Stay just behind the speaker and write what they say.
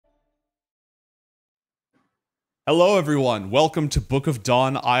Hello everyone, welcome to Book of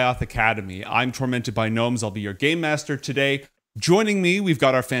Dawn IOTH Academy. I'm Tormented by Gnomes, I'll be your game master today. Joining me, we've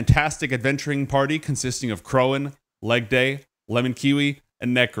got our fantastic adventuring party consisting of Crowan, Leg Day, Lemon Kiwi,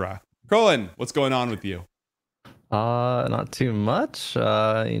 and Anacra. Crowan, what's going on with you? Not too much.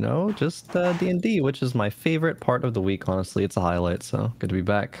 Just D&D, which is my favorite part of the week, honestly. It's a highlight, so good to be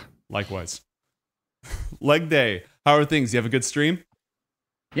back. Likewise. Leg Day, how are things? You have a good stream?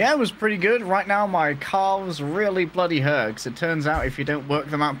 Yeah, it was pretty good. Right now, my calves really bloody hurt. 'Cause it turns out if you don't work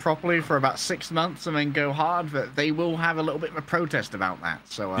them out properly for about 6 months and then go hard, that they will have a little bit of a protest about that.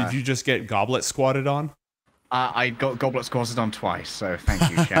 So, did you just get goblet squatted on? I got goblet squatted on twice, so thank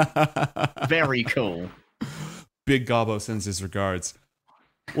you, Chef. Very cool. Big Gobbo sends his regards.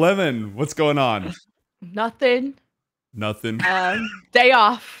 Lemon, what's going on? Nothing. Nothing. Day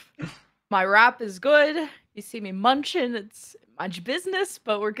off. My rap is good. You see me munching. It's much business,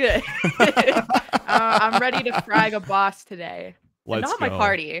 but we're good. I'm ready to frag a boss today. Let's not go. my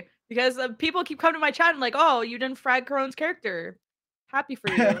party. Because people keep coming to my chat and like, oh, you didn't frag Karon's character. Happy for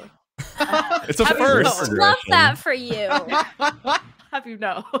you. It's a first. Love that for you. Have you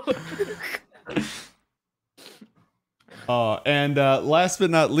know. And last but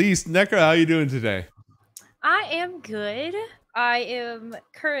not least, Anacra, how are you doing today? I am good. I am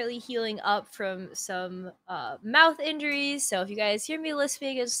currently healing up from some mouth injuries, so if you guys hear me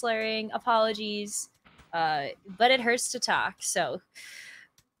lisping and slurring, apologies. But it hurts to talk, so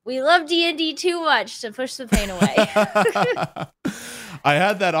we love D&D too much to push the pain away. I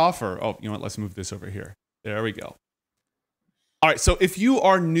had that offer. Oh, you know what? Let's move this over here. There we go. All right, so if you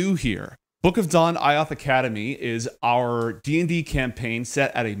are new here, Book of Dawn IOTH Academy is our D&D campaign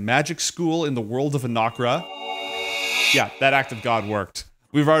set at a magic school in the world of Anacra. Yeah, that act of God worked.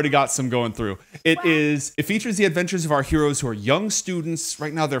 We've already got some going through. It features the adventures of our heroes who are young students.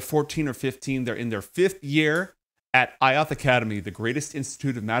 Right now they're 14 or 15. They're in their 5th year at IOTH Academy, the greatest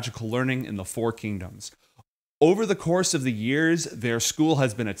institute of magical learning in the 4 kingdoms. Over the course of the years, their school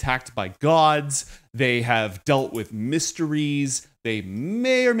has been attacked by gods. They have dealt with mysteries. They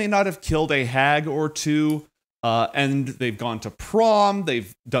may or may not have killed a hag or two. And they've gone to prom.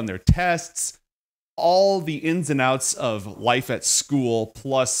 They've done their tests. All the ins and outs of life at school,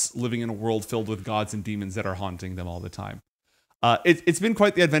 plus living in a world filled with gods and demons that are haunting them all the time. It's been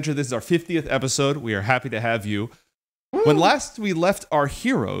quite the adventure. This is our 50th episode. We are happy to have you. When last we left our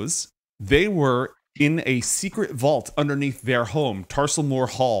heroes, they were in a secret vault underneath their home, Tarslemoor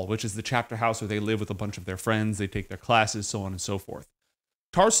Hall, which is the chapter house where they live with a bunch of their friends. They take their classes, so on and so forth.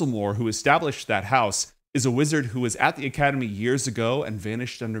 Tarslemoor, who established that house, is a wizard who was at the academy years ago and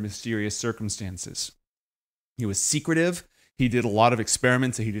vanished under mysterious circumstances. He was secretive. He did a lot of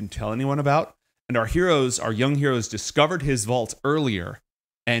experiments that he didn't tell anyone about. And our young heroes, discovered his vault earlier,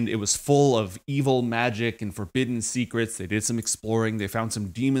 and it was full of evil magic and forbidden secrets. They did some exploring. They found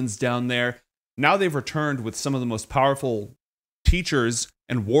some demons down there. Now they've returned with some of the most powerful teachers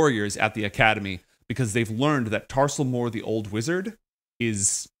and warriors at the academy because they've learned that Tarslemoor, the old wizard,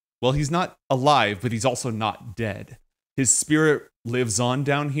 is, well, he's not alive, but he's also not dead. His spirit lives on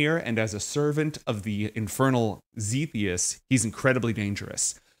down here, and as a servant of the infernal Zethius, he's incredibly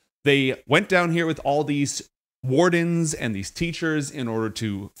dangerous. They went down here with all these wardens and these teachers in order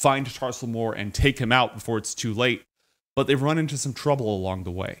to find Tarslemoor and take him out before it's too late, but they've run into some trouble along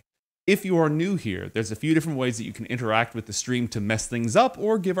the way. If you are new here, there's a few different ways that you can interact with the stream to mess things up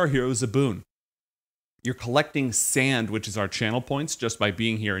or give our heroes a boon. You're collecting sand, which is our channel points, just by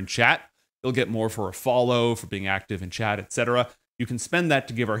being here in chat. You'll get more for a follow, for being active in chat, etc. You can spend that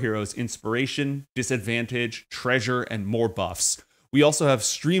to give our heroes inspiration, disadvantage, treasure, and more buffs. We also have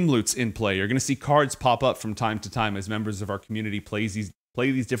stream loots in play. You're going to see cards pop up from time to time as members of our community play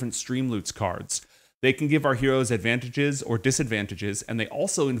these different stream loots cards. They can give our heroes advantages or disadvantages, and they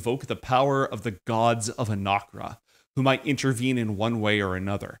also invoke the power of the gods of Anacra, who might intervene in one way or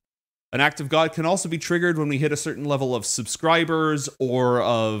another. An act of God can also be triggered when we hit a certain level of subscribers or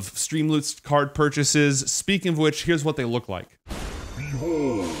of Streamloots card purchases. Speaking of which, here's what they look like.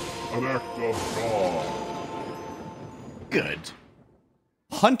 Behold, an act of God. Good.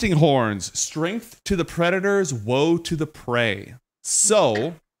 Hunting horns, strength to the predators, woe to the prey.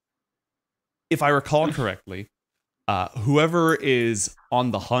 So, if I recall correctly, whoever is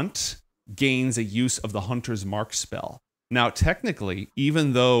on the hunt gains a use of the Hunter's Mark spell. Now, technically,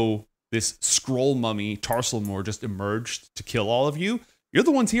 even though this scroll mummy, Tarslemoor, just emerged to kill all of you, you're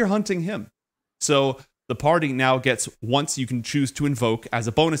the ones here hunting him. So the party now gets, once you can choose to invoke, as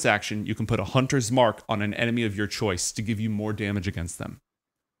a bonus action, you can put a Hunter's Mark on an enemy of your choice to give you more damage against them.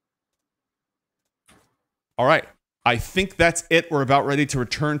 All right. I think that's it. We're about ready to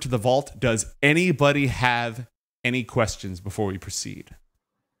return to the vault. Does anybody have any questions before we proceed?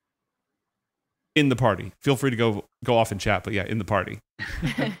 In the party. Feel free to go off and chat, but yeah, in the party.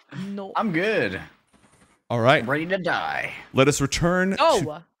 No. I'm good. All right. I'm ready to die. Let us return.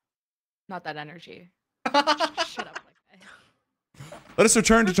 No. Not that energy. Shut up like that. Let us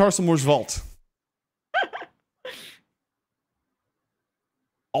return to Tarslemoor's vault.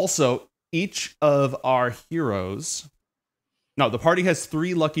 Also, each of our heroes. No, the party has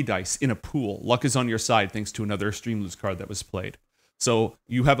 3 lucky dice in a pool. Luck is on your side thanks to another Extreme Lose card that was played. So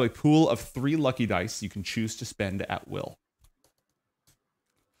you have a pool of 3 lucky dice you can choose to spend at will.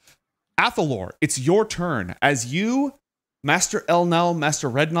 Athalor, it's your turn. As you, Master Elnal, Master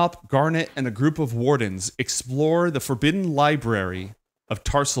Redknop, Garnet, and a group of wardens explore the forbidden library of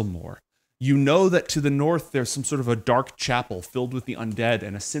Tarslemoor, you know that to the north there's some sort of a dark chapel filled with the undead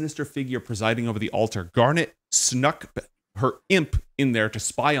and a sinister figure presiding over the altar. Garnet snuck her imp in there to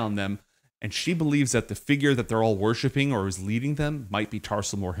spy on them, and she believes that the figure that they're all worshipping or is leading them might be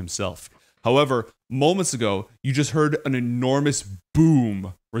Tarslemoor himself. However, moments ago, you just heard an enormous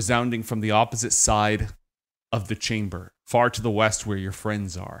boom resounding from the opposite side of the chamber, far to the west where your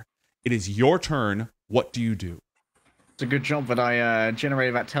friends are. It is your turn. What do you do? It's a good job that I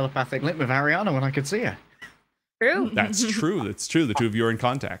generated that telepathic link with Arianna when I could see her. True. That's true. That's true. The two of you are in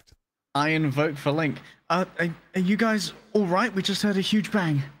contact. I invoke for Link. Are you guys all right? We just heard a huge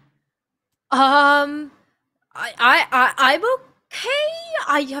bang. I'm okay.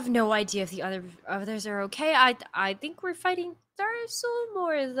 I have no idea if the others are okay. I think we're fighting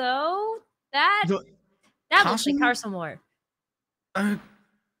Tarslemoor though. That looks like Tarslemoor.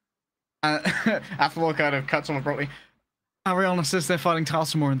 Athalor kind of cuts off abruptly. Arianna says they're fighting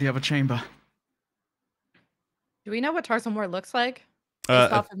Tarslemoor in the other chamber. Do we know what Tarslemoor looks like?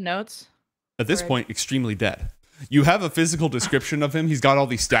 Based off of notes? At this point, extremely dead. You have a physical description of him. He's got all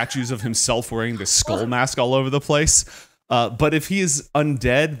these statues of himself wearing this skull mask all over the place. But if he is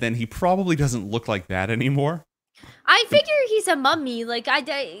undead, then he probably doesn't look like that anymore. I figure he's a mummy. Like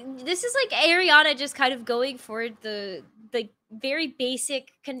this is like Arianna just kind of going for the very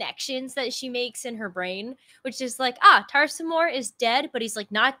basic connections that she makes in her brain, which is like, Tarslemoor is dead, but he's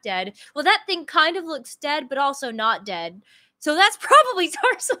like not dead. Well, that thing kind of looks dead, but also not dead. So that's probably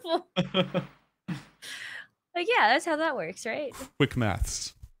Tarslemoor. Like, yeah, that's how that works, right? Quick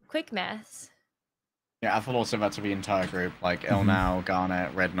maths. Quick maths. Yeah, Athalor said that to the entire group, like Elnal,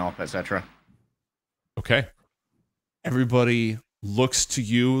 Garnet, Redknop, etc. Okay. Everybody looks to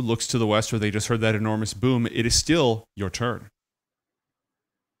you, looks to the west where they just heard that enormous boom. It is still your turn.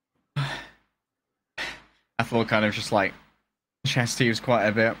 Athalor kind of just like chest heaves quite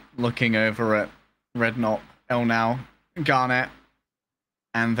a bit, looking over at Redknop, Elnal, Garnet,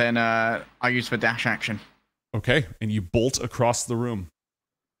 and then I use the dash action. Okay, and you bolt across the room,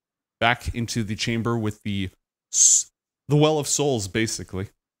 back into the chamber with the Well of Souls, basically.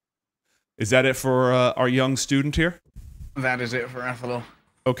 Is that it for our young student here? That is it for Athalor.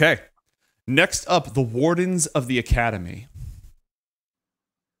 Okay. Next up, the Wardens of the Academy.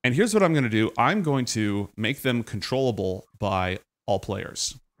 And here's what I'm going to do. I'm going to make them controllable by all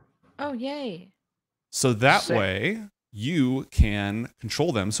players. Oh, yay. So that Sick. way, you can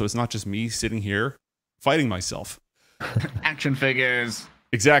control them, so it's not just me sitting here fighting myself. Action figures.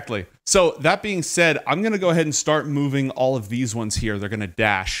 Exactly. So that being said, I'm going to go ahead and start moving all of these ones here. They're going to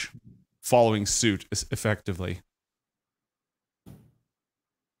dash, following suit effectively.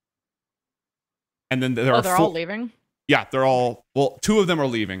 And then there are they're all leaving? Yeah, they're all... Well, 2 of them are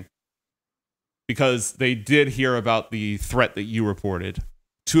leaving because they did hear about the threat that you reported.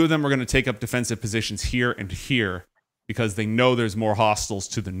 2 of them are going to take up defensive positions here and here because they know there's more hostiles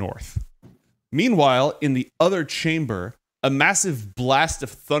to the north. Meanwhile, in the other chamber, a massive blast of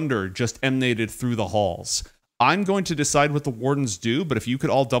thunder just emanated through the halls. I'm going to decide what the wardens do, but if you could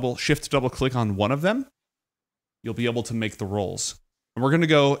all double click on one of them, you'll be able to make the rolls. And we're going to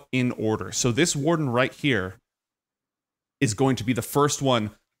go in order. So this warden right here is going to be the first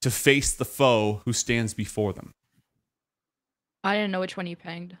one to face the foe who stands before them. I didn't know which one you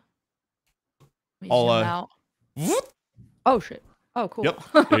pinged. I'll, out. Oh, shit. Oh, cool.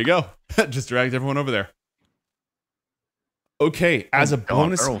 Yep, there you go. Just dragged everyone over there. Okay, as a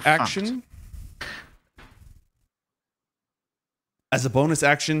bonus action... As a bonus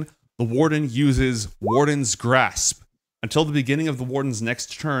action, the warden uses Warden's Grasp. Until the beginning of the warden's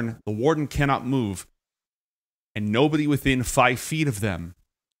next turn, the warden cannot move, and nobody within 5 feet of them,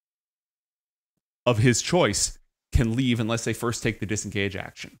 of his choice, can leave unless they first take the disengage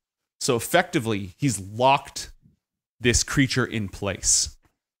action. So effectively, he's locked this creature in place.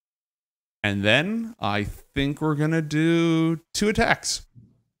 And then I think we're going to do 2 attacks.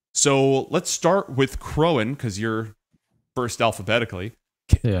 So let's start with Crowan, because you're first alphabetically.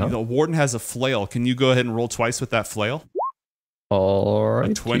 Yeah. The warden has a flail. Can you go ahead and roll twice with that flail? All A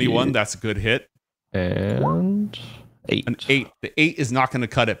right. 21, that's a good hit. And 8. An 8. The 8 is not going to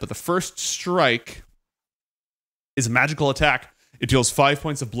cut it, but the first strike is a magical attack. It deals 5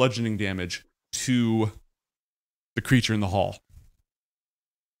 points of bludgeoning damage to the creature in the hall.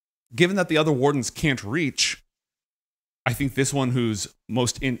 Given that the other wardens can't reach, I think this one who's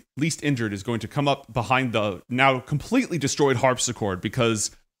least injured is going to come up behind the now completely destroyed harpsichord,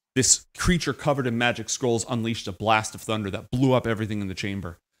 because this creature covered in magic scrolls unleashed a blast of thunder that blew up everything in the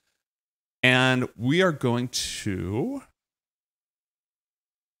chamber. And we are going to...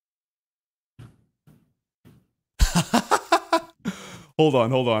 hold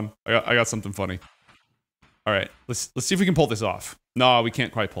on. I got something funny. All right, let's see if we can pull this off. No, we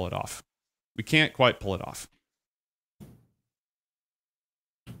can't quite pull it off.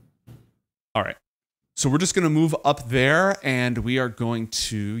 All right. So we're just going to move up there, and we are going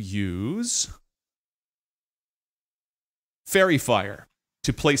to use Fairy Fire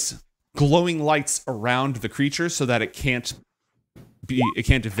to place glowing lights around the creature so that it can't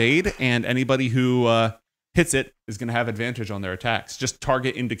evade, and anybody who hits it is going to have advantage on their attacks. Just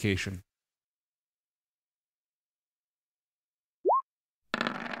target indication.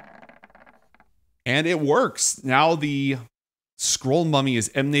 And it works. Now the scroll mummy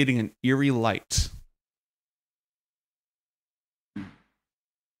is emanating an eerie light.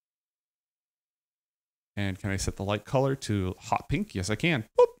 And can I set the light color to hot pink? Yes, I can.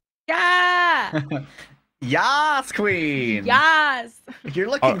 Boop. Yeah. Yas, queen. Yes. You're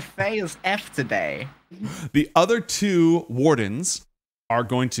looking phase F today. The other two wardens are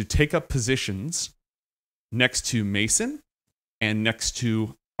going to take up positions next to Mason and next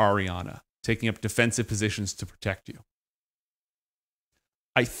to Arianna, taking up defensive positions to protect you.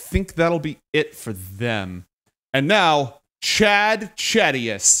 I think that'll be it for them. And now, Chad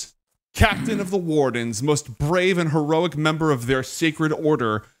Chadius, captain of the wardens, most brave and heroic member of their sacred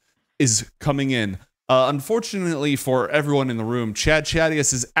order, is coming in. Unfortunately for everyone in the room, Chad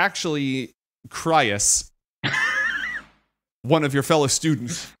Chadius is actually Cryus, one of your fellow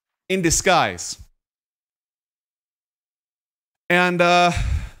students, in disguise. And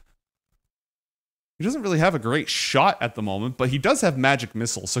he doesn't really have a great shot at the moment, but he does have magic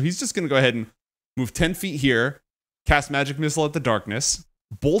missile. So he's just going to go ahead and move 10 feet here, cast magic missile at the darkness.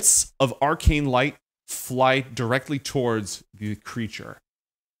 Bolts of arcane light fly directly towards the creature.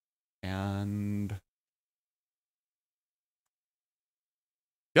 And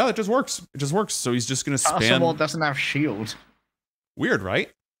yeah, it just works. It just works. So he's just going to spam. Tarslemoor doesn't have shield. Weird,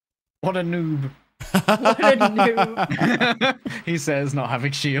 right? What a noob. What a noob. He says not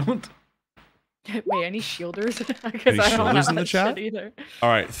having shield. Wait, any shielders? Any I don't shielders have in the that chat? shit either. All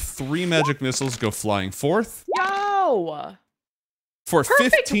right, 3 magic missiles go flying forth. Yo! For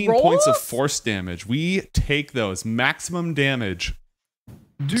Perfect 15 points of rolls? force damage. We take those. Maximum damage.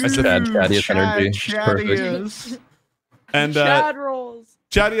 Dude, That's Chad Chadius energy. It's perfect. Chadius. And Chad rolls.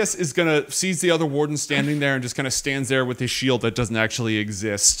 Chadius is going to seize the other warden standing there and just kind of stands there with his shield that doesn't actually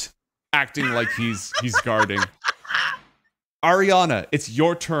exist, acting like he's guarding. Arianna, it's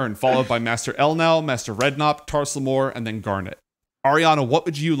your turn, followed by Master Elnau, Master Redknop, Tarslemoor, and then Garnet. Arianna, what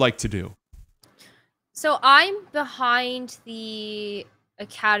would you like to do? So I'm behind the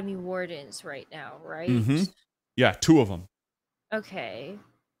Academy Wardens right now, right? Mm-hmm. Yeah, 2 of them. Okay.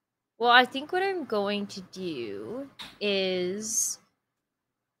 Well, I think what I'm going to do is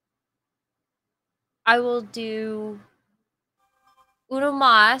I will do Uno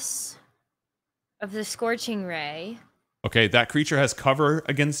Mas of the Scorching Ray. Okay, that creature has cover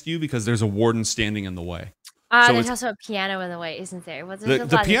against you because there's a warden standing in the way. So There's it's- also a piano in the way, isn't there?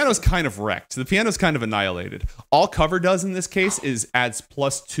 The piano's kind of wrecked. The piano's kind of annihilated. All cover does in this case is adds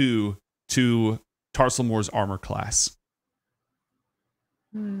 +2 to Tarslemoor's armor class.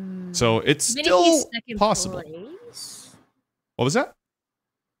 So it's Even if still he's stuck in possible. place? What was that?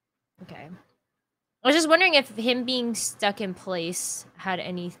 Okay. I was just wondering if him being stuck in place had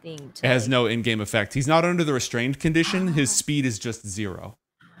anything to. It has no in-game effect. He's not under the restrained condition. His speed is just 0.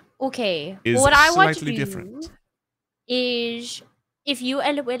 Okay. Is What I want to slightly do different. is, if you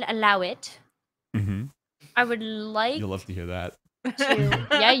will allow it, Mm-hmm. I would like You'll love to hear that. to.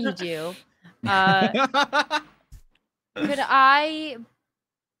 Yeah, you do. Could I,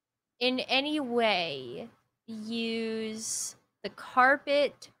 in any way, use the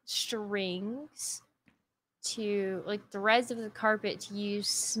carpet strings to, like, threads of the carpet to use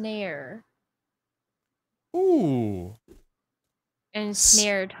snare Ooh. and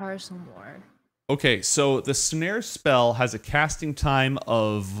snare Tarslemoor? Okay, so the snare spell has a casting time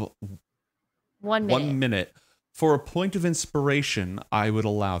of 1 minute. 1 minute. For a point of inspiration, I would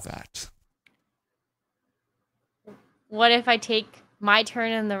allow that. What if I take my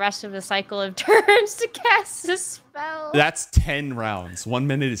turn and the rest of the cycle of turns to cast the spell? That's 10 rounds. 1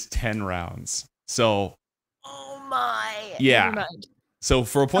 minute is 10 rounds. So, Oh my. yeah. Never mind. So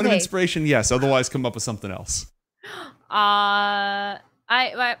for a point of Okay. inspiration, yes. Otherwise, come up with something else. My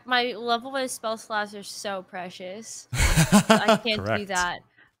level 1 spell slots are so precious. I can't do Correct. that.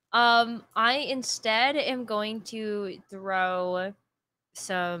 I instead am going to throw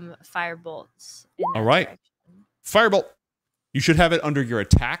some fire bolts. In that All right. direction. Firebolt. You should have it under your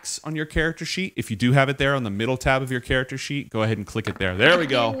attacks on your character sheet. If you do have it there on the middle tab of your character sheet, go ahead and click it there. There we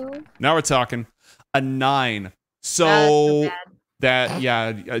go. Now we're talking. A 9. So bad. that,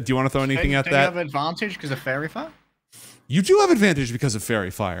 yeah. Do you want to throw anything at Do you that? have advantage because of fairy fire? You do have advantage because of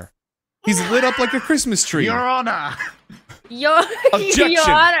fairy fire. He's lit up like a Christmas tree. Your Honor. Your Objection. Your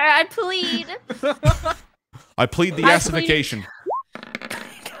Honor, I plead. I plead the I assification.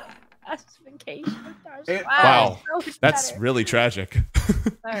 Classification. Wow. so much That's better. really tragic.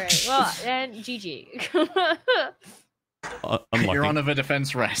 All right. Well, and GG. Unlucky. Your Honor, the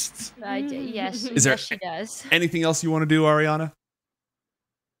defense rests. Yes. Is there- yes, she does. Anything else you want to do, Arianna?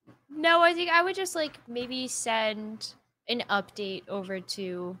 No, I think I would just like maybe send an update over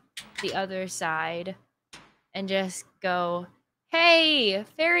to the other side and just go, "Hey,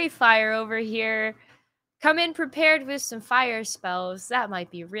 fairy fire over here. Come in prepared with some fire spells. That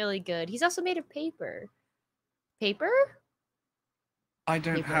might be really good." He's also made of paper. Paper? I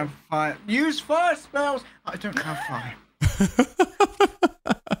don't Paper. have fire. Use fire spells. I don't have fire.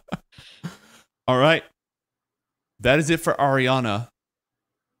 All right. That is it for Arianna.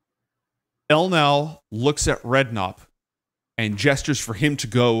 Elnau looks at Rednop and gestures for him to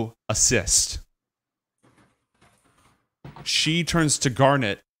go assist. She turns to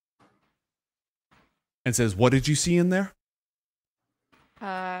Garnet and says, "What did you see in there?"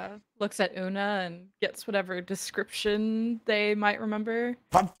 Looks at Una and gets whatever description they might remember.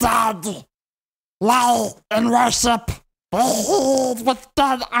 The dead lie in worship. They heed with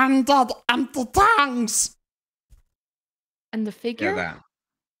dead undead empty tongues. And the figure? Yeah,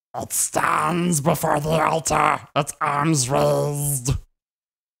 that. It stands before the altar, its arms raised.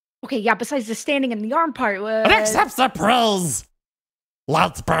 Okay, yeah, besides the standing and the arm part, what? It accepts their praise.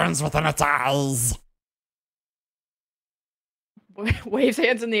 Light burns within its eyes. Waves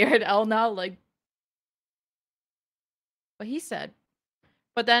hands in the air to Elna, like what he said.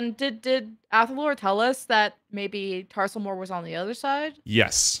 But then did Athalor tell us that maybe Tarslemoor was on the other side?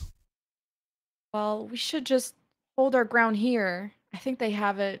 Yes. Well, we should just hold our ground here. I think they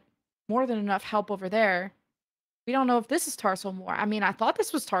have it more than enough help over there. We don't know if this is Tarslemoor. I mean, I thought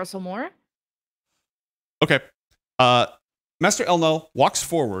this was Tarslemoor. Okay. Master Elno walks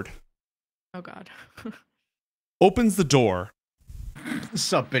forward, Oh god. opens the door.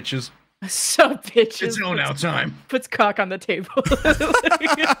 Sup, bitches. So bitches. It's all now time. Puts cock on the table.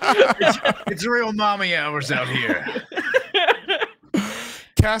 It's real mommy hours out here.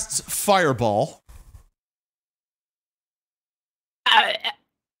 Casts Fireball. I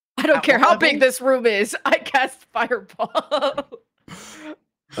don't At care what how big level? this room is. I cast Fireball.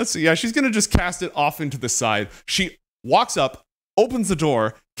 Let's see. Yeah, she's going to just cast it off into the side. She walks up, opens the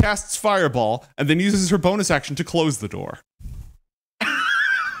door, casts Fireball, and then uses her bonus action to close the door.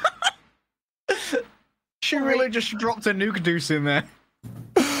 She really just dropped a nuke deuce in there.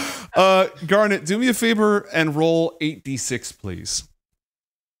 Garnet, do me a favor and roll 8d6, please.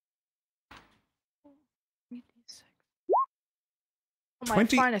 My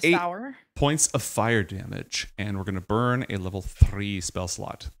 28 finest hour. Points of fire damage, and we're going to burn a level 3 spell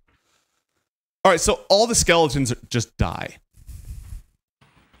slot. All right, so all the skeletons just die.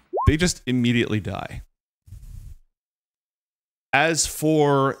 They just immediately die. As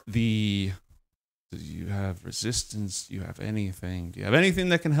for the... Do you have resistance? Do you have anything? Do you have anything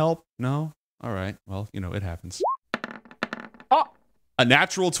that can help? No? All right. Well, you know, it happens. Oh. A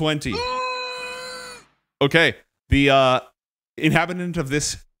natural 20. Okay. The inhabitant of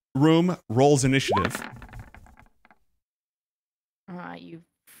this room rolls initiative. You.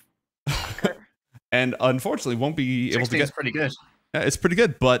 And unfortunately won't be able to 16 get... is pretty good. It's pretty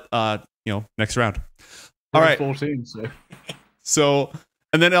good, but, you know, next round. All right. 14, so... So,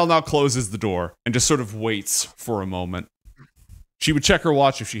 and then Elle now closes the door and just sort of waits for a moment. She would check her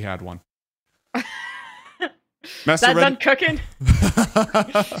watch if she had one. Master That done cooking?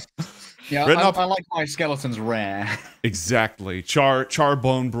 Yeah, Rednop- I like my skeletons rare. Exactly. Char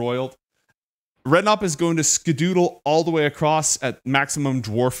bone broiled. Rednop is going to skedoodle all the way across at maximum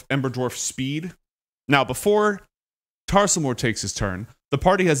ember dwarf speed Now, before Tarslemoor takes his turn, the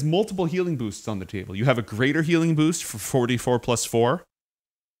party has multiple healing boosts on the table. You have a greater healing boost for 44 plus 4.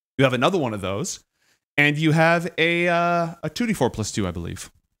 You have another one of those. And you have a 2d4 plus 2, I believe.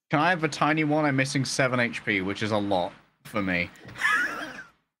 Can I have a tiny one? I'm missing 7 HP, which is a lot for me.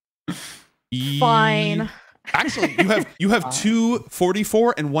 Fine. Actually, you have 2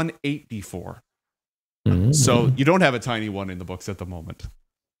 44 and 1 8d4. So you don't have a tiny one in the books at the moment.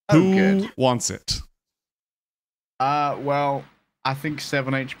 Who Good. wants it? Well, I think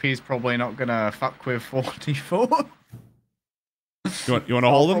 7 HP is probably not gonna fuck with 44. You want to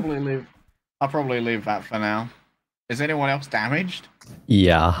hold him? I'll probably leave that for now. Is anyone else damaged?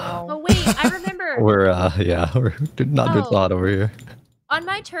 Yeah. Oh wait, I remember. We're not good Oh. thought over here. On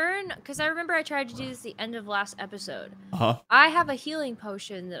my turn, because I remember I tried to do this at the end of last episode. Uh-huh. I have a healing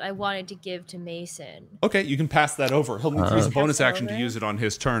potion that I wanted to give to Mason. Okay, you can pass that over. He'll need to use a bonus Pass that action to over? use it on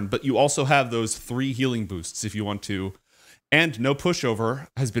his turn, but you also have those 3 healing boosts if you want to. And no pushover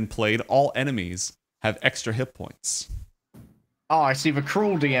has been played. All enemies have extra hit points. Oh, I see the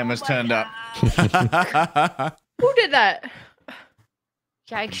cruel DM has turned up. Who did that?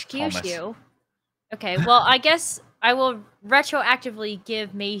 Yeah, excuse Thomas. you. Okay, well, I guess I will retroactively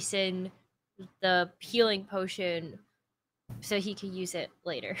give Mason the healing potion so he can use it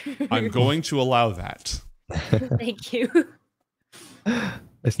later. I'm going to allow that. Thank you.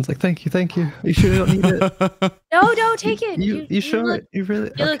 Mason's like, thank you. You sure you don't need it? No, take it. You sure? look, You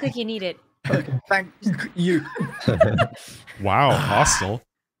really? you look like you need it. Thank you. Wow, hostile.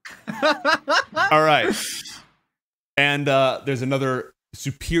 All right. And there's another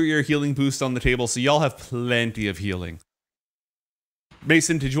superior healing boost on the table, so y'all have plenty of healing.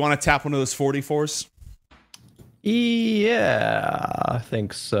 Mason, did you want to tap one of those 44s? Yeah, I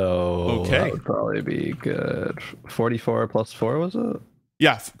think so. Okay. That would probably be good. 44 plus 4, was it?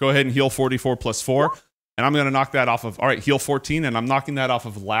 Yeah, go ahead and heal 44 plus 4. And I'm going to knock that off of... All right, heal 14, and I'm knocking that off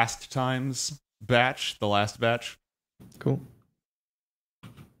of last time's batch, the last batch. Cool.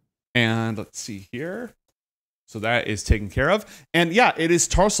 And let's see here. So that is taken care of. And yeah, it is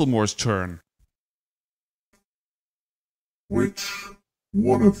Tarslemoor's turn. Which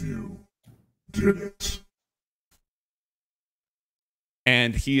one of you did it?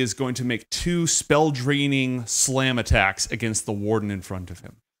 And he is going to make 2 spell-draining slam attacks against the warden in front of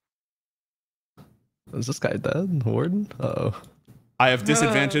him. Is this guy dead? Warden? Uh-oh. I have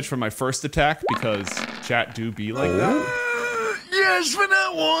disadvantage for my first attack because chat do be like that. Yes, for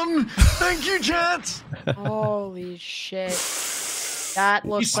that one. Thank you, chat. Holy shit. That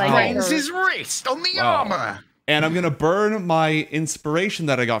looks He like sprains a- his wrist on the Wow. armor. And I'm going to burn my inspiration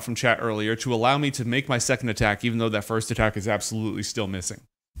that I got from chat earlier to allow me to make my second attack, even though that first attack is absolutely still missing.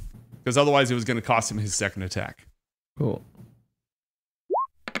 Because otherwise it was going to cost him his second attack. Cool.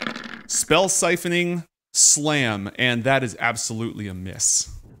 Spell siphoning slam, and that is absolutely a miss.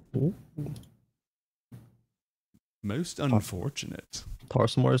 Ooh. Most unfortunate.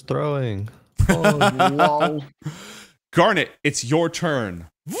 Tarslemoor is throwing. Oh, lol. Garnet, it's your turn.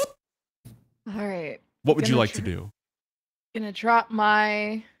 All right. What would you Gonna like tr- to do? Gonna drop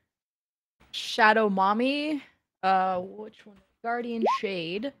my Shadow Mommy. Which one? Guardian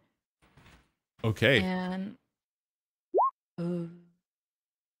Shade. Okay. And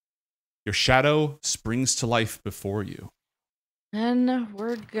Your shadow springs to life before you. then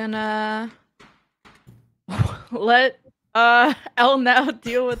we're gonna let El now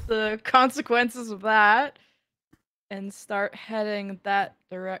deal with the consequences of that and start heading that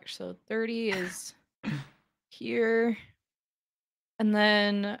direction. So 30 is here. And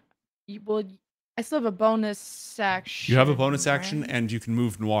then I still have a bonus action. You have a bonus action, right? and you can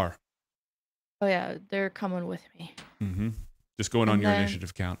move Noir. Oh yeah, they're coming with me. Mm-hmm. Just going on And your then-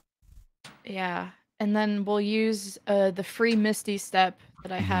 initiative count. Yeah. And then we'll use the free Misty Step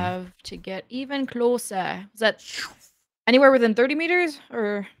that I Mhm. have to get even closer. Is that anywhere within 30 meters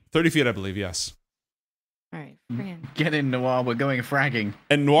or? 30 feet, I believe, yes. All right. Friggin'. Get in, Noir. We're going fragging.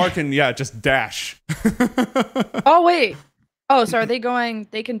 And Noir can, just dash. Oh, wait. Oh, so are they going?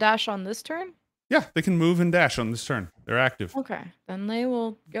 They can dash on this turn? Yeah, they can move and dash on this turn. They're active. Okay. Then they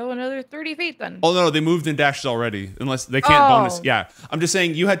will go another 30 feet then. Oh, no, they moved and dashed already. Unless they can't bonus. Oh. Yeah, I'm just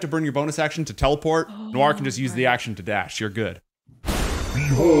saying you had to burn your bonus action to teleport. Noir can just use the right. action to dash. You're good.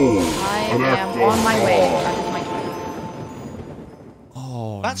 Behold, I an am act on of my way. God. That is my turn.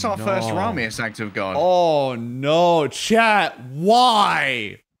 Oh, That's our first no. Ramius act of God. Oh, no. Chat,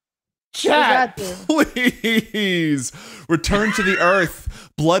 why? Chat, What does that please return to the earth.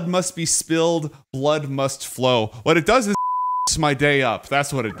 Blood must be spilled. Blood must flow. What it does is my day up.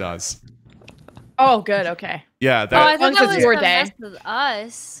 That's what it does. Oh, good. Okay. Yeah, Oh, I that. thought Once that it's was your gonna day. mess with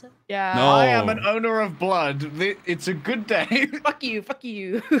us. Yeah. No. I am an owner of blood. It's a good day. Fuck you. Fuck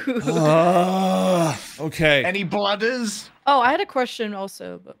you. Okay. Any blooders? Oh, I had a question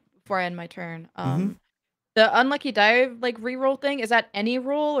also before I end my turn. Mhm. The unlucky die like reroll thing, is that any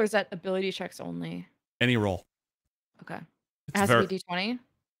roll or is that ability checks only? Any roll. Okay. It It's has very, to be D20.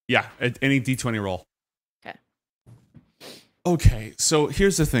 yeah, any d20 roll. Okay. Okay, so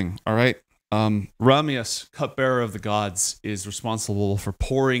here's the thing, all right? Ramius, cupbearer of the gods, is responsible for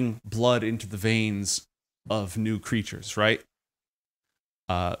pouring blood into the veins of new creatures, right?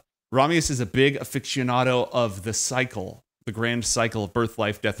 Ramius is a big aficionado of the cycle, the grand cycle of birth,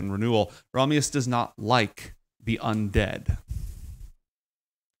 life, death, and renewal. Ramius does not like the undead.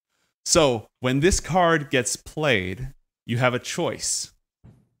 So when this card gets played, you have a choice.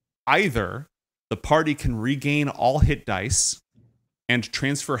 Either the party can regain all hit dice and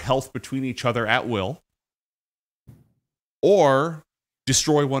transfer health between each other at will, or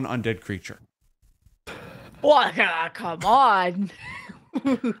destroy one undead creature. What? Come on.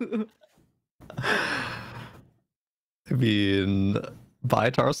 I mean, by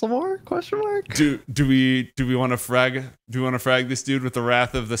Tarslemoor? Question mark. Do we want to frag? Do we want to frag this dude with the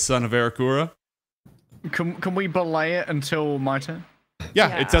wrath of the son of Arakura? Can we belay it until my turn? Yeah,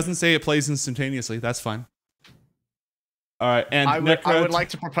 Yeah. it doesn't say it plays instantaneously. That's fine. All right, and I would like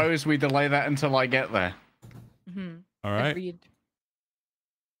to propose we delay that until I get there. All right, Agreed.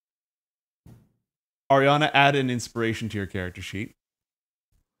 Arianna, add an inspiration to your character sheet.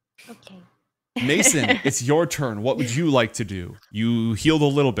 Okay. Mason, it's your turn. What would you like to do? You healed a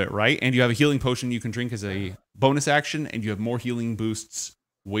little bit, right? And you have a healing potion you can drink as a bonus action, and you have more healing boosts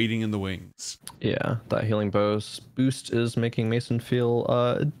waiting in the wings. Yeah, that healing boost is making Mason feel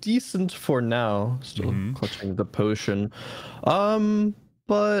decent for now. Still clutching the potion.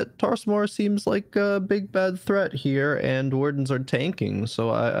 But Tarslemoor seems like a big bad threat here, and wardens are tanking. So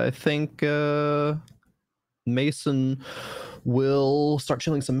I think Mason will start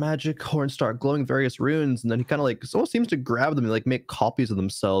channeling some magic, Horn start glowing various runes, and then he kind of like almost seems to grab them and like make copies of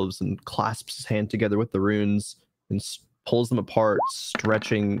themselves and clasps his hand together with the runes and pulls them apart,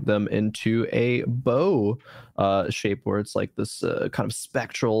 stretching them into a bow shape where it's like this kind of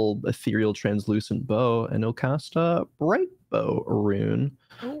spectral, ethereal, translucent bow, and he'll cast a bright bow rune.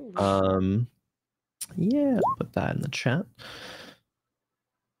 Ooh. Yeah, put that in the chat.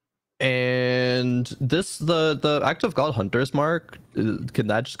 And this the active god hunter's mark, can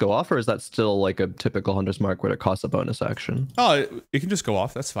that just go off, or is that still like a typical hunter's mark where it costs a bonus action? Oh, it can just go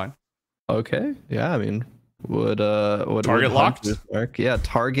off. That's fine. Okay, yeah, I mean, would Target locked? hunter's mark? Yeah,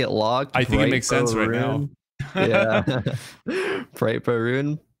 target locked. I think it bright makes sense bow right now. rune. Yeah. Bright bow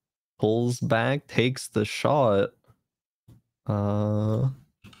rune pulls back, takes the shot.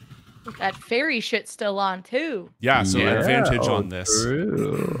 That fairy shit's still on too. Yeah, so yeah, advantage on this.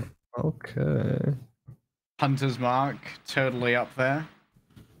 True. Okay. Hunter's Mark, totally up there.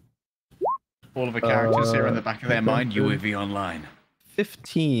 All of the characters here in the back of their mind, UAV online.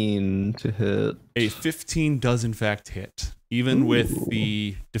 15 to hit. A 15 does in fact hit, even with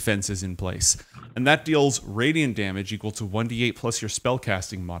the defenses in place. And that deals radiant damage equal to 1d8 plus your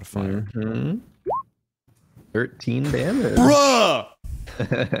spellcasting modifier. 13 damage. Bruh!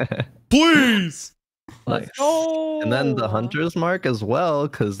 Please! Nice. go. And then the hunter's mark as well,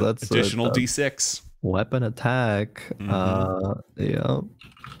 because that's Additional a d6. weapon attack. Yeah.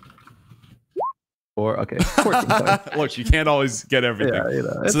 Or okay, 14 points. Look, you can't always get everything. Yeah, you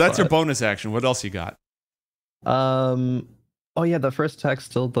know, So that's your fine. bonus action. What else you got? Oh yeah, the first attack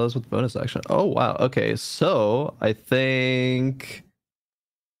still does with bonus action. Oh wow. Okay, so I think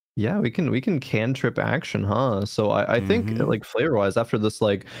yeah, we can cantrip action, huh? So I think like flavor wise, after this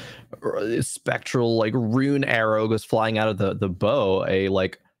like spectral like rune arrow goes flying out of the bow, a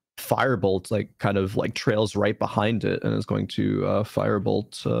like firebolt like kind of like trails right behind it and is going to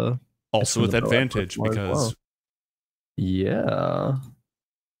firebolt. Also with the bow advantage as well. because Yeah.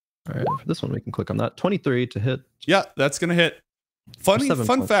 All right, for this one we can click on that. 23 to hit. yeah, that's gonna hit. Fun 7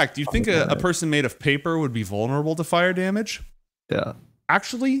 points. fact: you think a Okay. person made of paper would be vulnerable to fire damage? Yeah.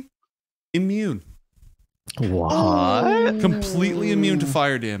 Actually, immune. What? Completely immune to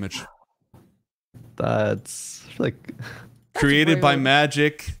fire damage. That's like Created by rude.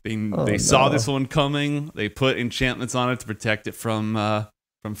 magic. They saw no. this one coming. They put enchantments on it to protect it from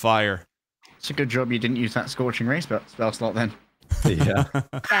fire. It's a good job you didn't use that Scorching Ray spell slot then. yeah.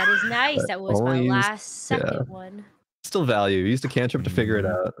 That is nice. That was my only used- last second one. Still value. Used a cantrip to figure it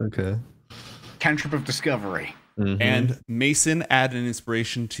out. Okay. Cantrip of Discovery. Mhm. And Mason, add an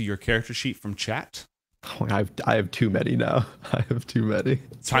inspiration to your character sheet from chat. Oh, I have too many now. I have too many.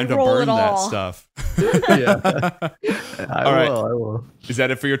 It's time to Roll burn it that all. stuff. Yeah. I All right. will. Is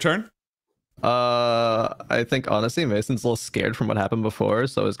that it for your turn? I think honestly Mason's a little scared from what happened before,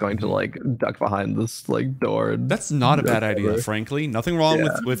 so is going to like duck behind this like door. And That's not a bad idea, whatever. frankly. Nothing wrong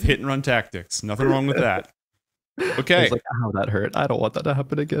with hit and run tactics. Nothing wrong with that. Okay. He's like, "Ow, that hurt. I don't want that to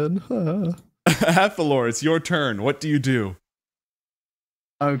happen again." Athalor, it's your turn. What do you do?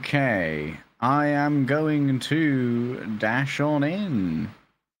 Okay, I am going to dash on in.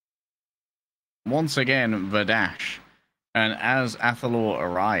 Once again, the dash. And as Athalor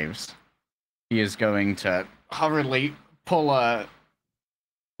arrives, he is going to hurriedly pull a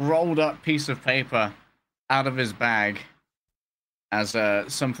rolled up piece of paper out of his bag as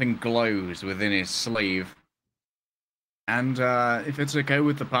something glows within his sleeve. And if it's okay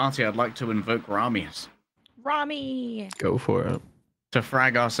with the party, I'd like to invoke Ramius Rami. Go for it. to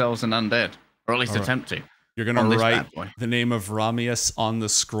frag ourselves an undead, or at least All right. attempt to. You're going On to this write bad boy. the name of Ramius on the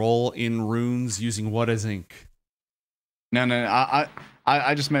scroll in runes using what as ink? No,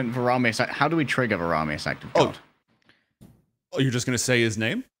 I just meant Ramius. How do we trigger the Ramius Act of Oh. God? Oh, you're just going to say his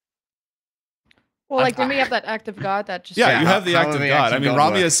name? Well, like, didn't we have that act of God that just? Yeah, Yeah, you have the how act are of the God. acts I of mean,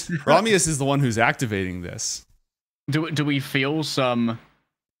 God Ramius is the one who's activating this. Do we feel some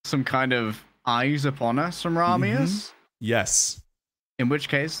kind of eyes upon us from Ramius? Yes. In which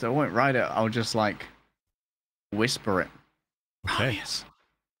case, I won't write it. I'll just like whisper it. Okay. Ramius.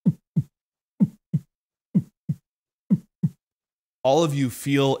 All of you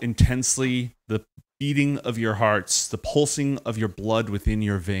feel intensely the beating of your hearts, the pulsing of your blood within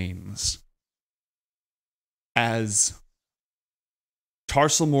your veins. As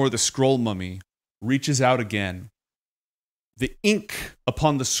Tarslemoor, the scroll mummy, reaches out again, the ink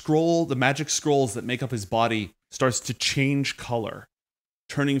upon the scroll, the magic scrolls that make up his body, starts to change color,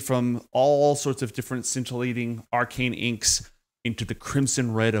 turning from all sorts of different scintillating arcane inks into the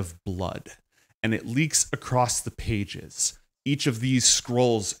crimson red of blood. And it leaks across the pages. Each of these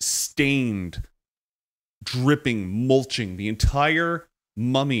scrolls stained, dripping, mulching. The entire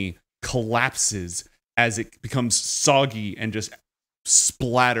mummy collapses as it becomes soggy and just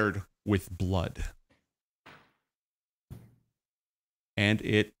splattered with blood. And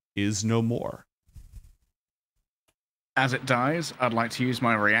it is no more. As it dies, I'd like to use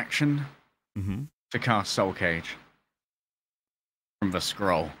my reaction Mm-hmm. to cast Soul Cage from the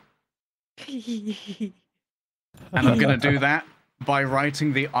scroll. And I'm going to do that by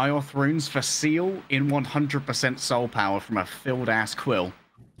writing the IOTH runes for seal in 100% soul power from a filled-ass quill.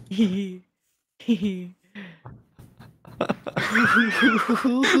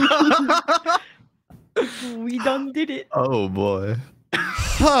 We done did it. Oh boy.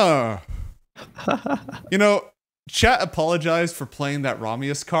 Huh. You know, chat apologized for playing that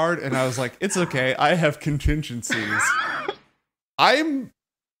Ramius card, and I was like, it's okay. I have contingencies. I'm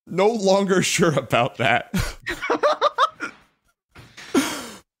no longer sure about that.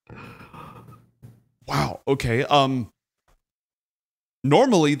 Wow. Okay.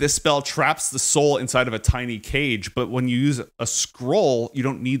 Normally this spell traps the soul inside of a tiny cage, but when you use a scroll, you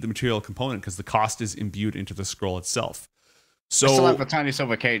don't need the material component because the cost is imbued into the scroll itself. So, I still have a tiny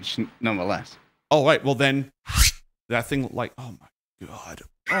silver cage, nonetheless. oh right, well then, that thing like, oh my god.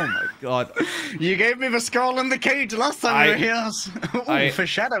 You gave me the scroll and the cage last time we were here. Ooh,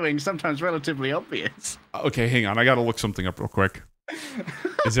 foreshadowing, sometimes relatively obvious. Okay, hang on, I gotta look something up real quick.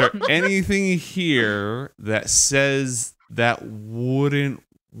 Is there anything here that says that wouldn't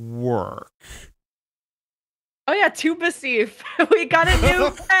work? Oh yeah, Tubasif. We got a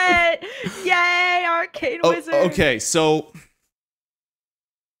new pet. Yay, arcane wizard. Okay, so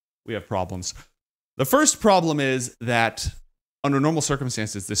we have problems. The first problem is that under normal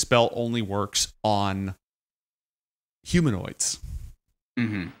circumstances, this spell only works on humanoids,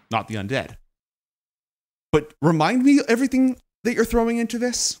 not the undead. But remind me everything that you're throwing into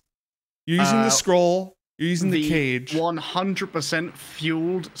this. You're using the scroll. You're using the cage. 100%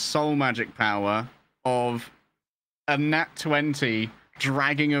 fueled soul magic power of a nat 20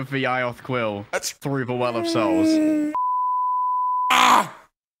 dragging of the IOTH quill through the well of souls. Ah!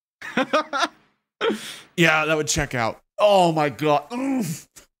 Yeah, that would check out. Oh my god.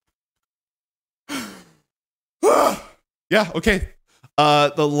 Yeah, okay.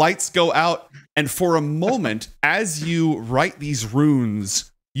 The lights go out, and for a moment, as you write these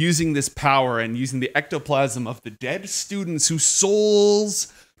runes using this power and using the ectoplasm of the dead students whose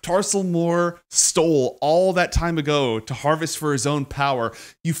souls Tarslemoor stole all that time ago to harvest for his own power,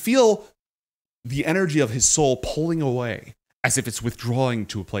 you feel the energy of his soul pulling away as if it's withdrawing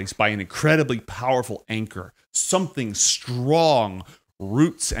to a place by an incredibly powerful anchor. Something strong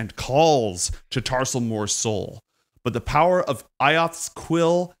roots and calls to Tarslemoor's soul. But the power of IOTH's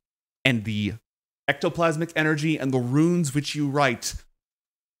quill and the ectoplasmic energy and the runes which you write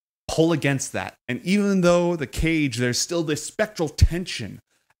pull against that. And even though the cage, there's still this spectral tension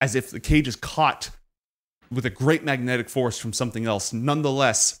as if the cage is caught with a great magnetic force from something else.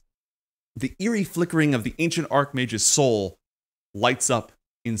 Nonetheless, the eerie flickering of the ancient Archmage's soul lights up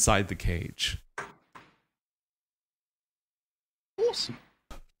inside the cage. Awesome.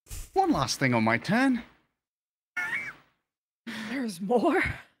 One last thing on my turn. There's more.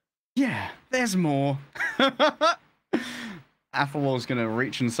 Yeah, there's more. Athalor's gonna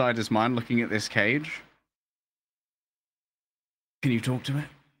reach inside his mind, looking at this cage. Can you talk to it?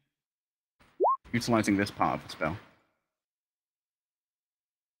 Utilizing this part of the spell.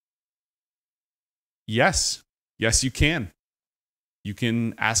 Yes. Yes, you can. You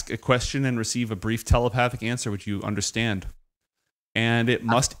can ask a question and receive a brief telepathic answer, which you understand. And it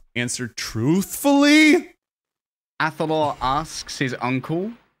must answer truthfully. Athalor asks his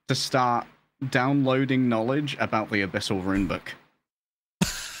uncle to start downloading knowledge about the Abyssal Runebook.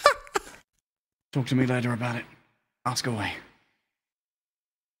 Talk to me later about it. Ask away.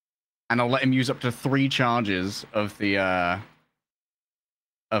 And I'll let him use up to 3 charges of the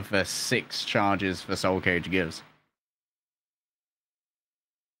 6 charges the Soul Cage gives.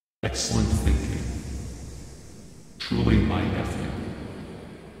 Excellent thinking. Truly my nephew.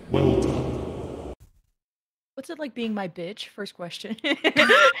 Well done. What's it like being my bitch? First question.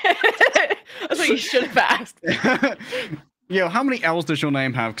 That's what you should have asked. Yo, how many L's does your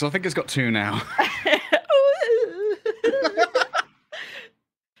name have? Because I think it's got 2 now.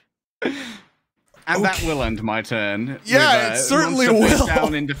 And that will end my turn. Yeah, with, it certainly monster face will.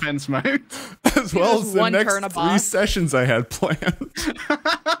 Down in defense mode. As well Just as the one next turn a 3 boss. sessions I had planned.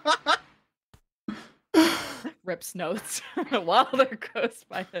 Rips notes while there goes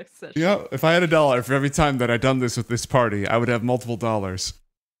my next session. Yeah, if I had $1 for every time that I'd done this with this party, I would have multiple dollars.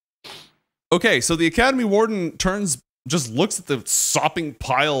 Okay, so the Academy Warden just looks at the sopping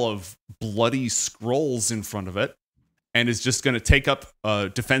pile of bloody scrolls in front of it and is just going to take up a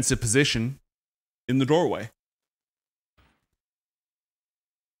defensive position in the doorway.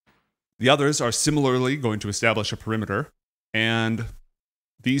 The others are similarly going to establish a perimeter, and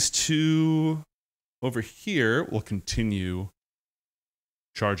these 2 over here will continue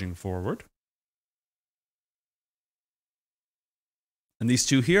charging forward. And these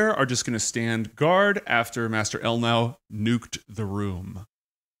 2 here are just going to stand guard after Master Elnow nuked the room.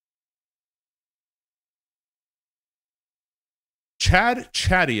 Chad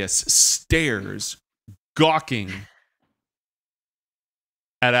Chadius stares, gawking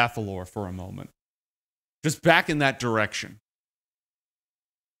at Athalor for a moment. Just back in that direction.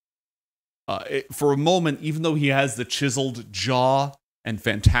 For a moment, even though he has the chiseled jaw and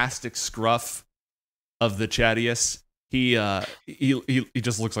fantastic scruff of the Chadius, he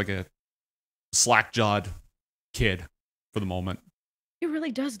just looks like a slack-jawed kid for the moment. He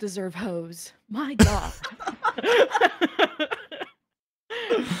really does deserve hose. My God.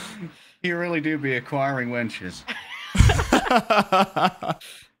 You really do be acquiring wenches.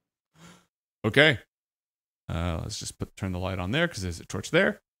 Okay. Let's just turn the light on there because there's a torch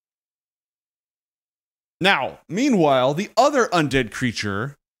there. Now, meanwhile, the other undead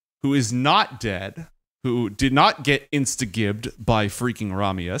creature who is not dead, who did not get insta-gibbed by freaking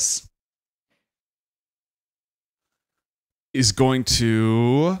Ramius, is going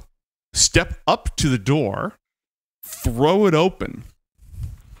to step up to the door, throw it open.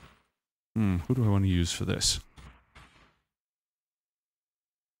 Who do I want to use for this?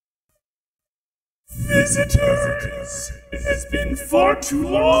 Visitors, it has been far too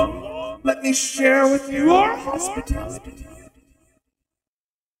long. Let me share with you our hospitality.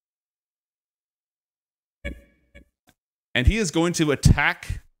 And he is going to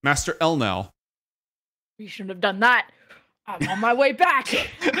attack Master Elnow. You shouldn't have done that. I'm on my way back.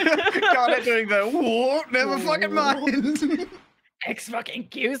 Garnet doing the whoa, never fucking mind.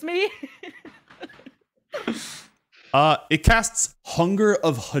 Excuse me. It casts Hunger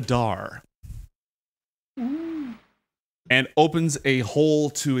of Hadar. And opens a hole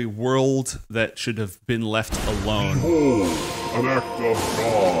to a world that should have been left alone. Behold, an act of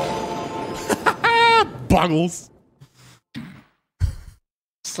God. Boggles.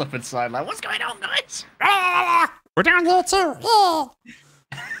 Slip inside like, what's going on, guys? We're down here too. Yeah.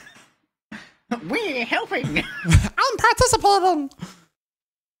 We're helping. I'm participating.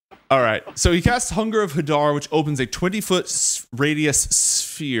 All right. So he casts Hunger of Hadar, which opens a 20-foot radius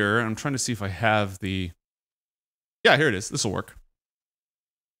sphere. I'm trying to see if I have the... Yeah, here it is. This will work.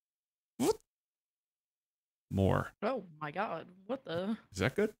 more. Oh my god, what the? Is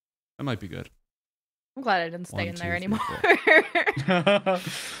that good? That might be good. I'm glad I didn't stay 1, in there 2, anymore.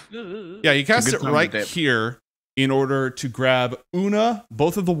 3, Yeah, you cast good it time to right dip. here in order to grab Una,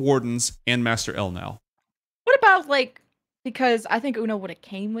 both of the wardens, and Master El now. What about like, because I think Una would have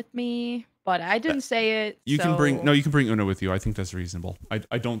came with me, but I didn't say it. You can so- bring you can bring Una with you. I think that's reasonable.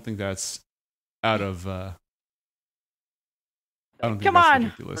 I don't think that's out of I don't think Come that's on,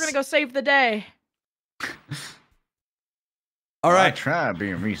 ridiculous. we're gonna go save the day. All I right. try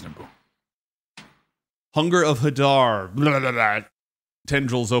being reasonable. Hunger of Hadar. Blah, blah, blah.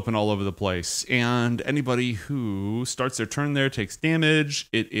 Tendrils open all over the place. And anybody who starts their turn there takes damage.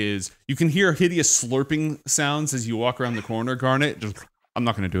 You can hear hideous slurping sounds as you walk around the corner, Garnet. I'm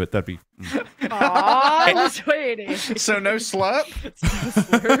not going to do it. That'd be. Aw, I was waiting. So no slurp?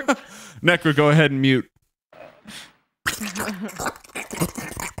 Slurp. Necra, go ahead and mute.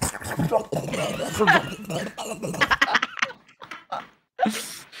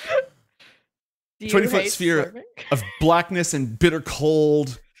 Do you 20-foot hate sphere slurping? of blackness and bitter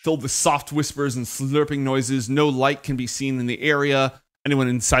cold, filled with soft whispers and slurping noises. No light can be seen in the area. Anyone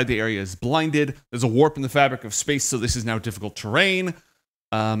inside the area is blinded. There's a warp in the fabric of space, so this is now difficult terrain.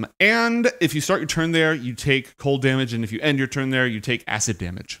 And if you start your turn there, you take cold damage, and if you end your turn there, you take acid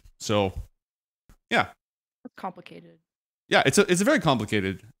damage. So, yeah. That's complicated. Yeah, it's a very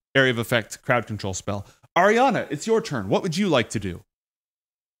complicated area of effect crowd control spell. Arianna, it's your turn. What would you like to do?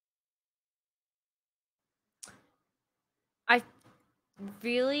 I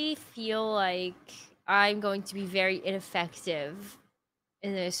really feel like I'm going to be very ineffective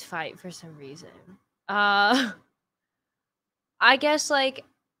in this fight for some reason. I guess like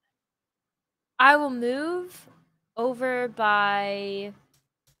I will move over by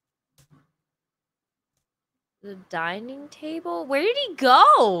the dining table. Where did he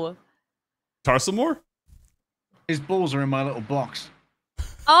go? Tarslemoor? His balls are in my little box.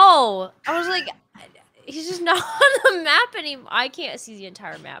 Oh, I was like, he's just not on the map anymore. I can't see the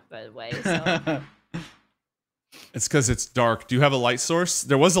entire map, by the way. So. It's because it's dark. Do you have a light source?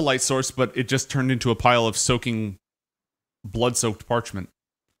 There was a light source, but it just turned into a pile of soaking, blood-soaked parchment.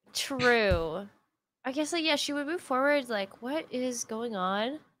 True. I guess like yeah, she would move forward. Like, what is going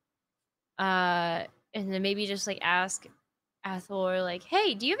on? And then maybe just like ask Athalor, like,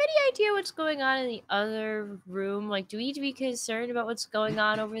 hey, do you have any idea what's going on in the other room? Like, do we need to be concerned about what's going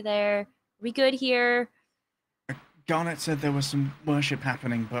on over there? Are we good here? Garnet said there was some worship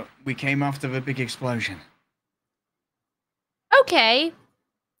happening, but we came after the big explosion. Okay,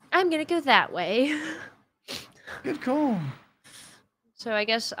 I'm gonna go that way. Good call. So I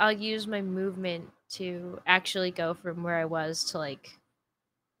guess I'll use my movement to actually go from where I was to like.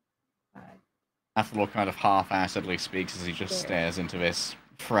 Athalor kind of half-assedly speaks as he just There. stares into this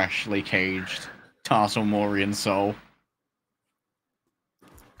freshly caged Tarslemoorian soul.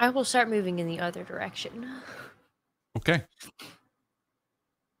 I will start moving in the other direction. Okay.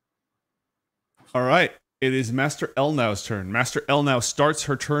 All right. It is Master Elnow's turn. Master Elnow starts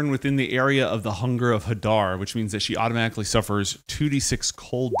her turn within the area of the Hunger of Hadar, which means that she automatically suffers 2d6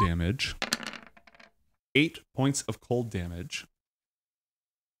 cold damage. 8 points of cold damage.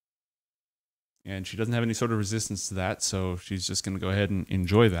 And she doesn't have any sort of resistance to that, so she's just going to go ahead and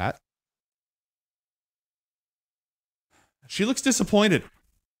enjoy that. She looks disappointed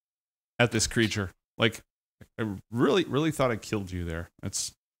at this creature. Like, I really thought I killed you there.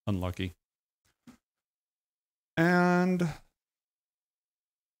 That's unlucky. And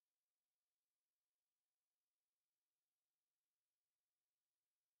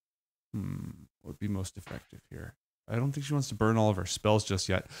what would be most effective here? I don't think she wants to burn all of her spells just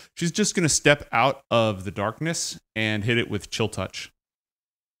yet. She's just going to step out of the darkness and hit it with Chill Touch.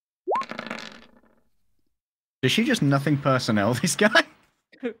 Is she just nothing personnel, this guy?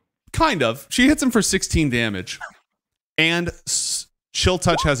 Kind of. She hits him for 16 damage. And Chill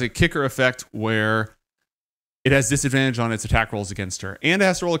Touch has a kicker effect where it has disadvantage on its attack rolls against her. And it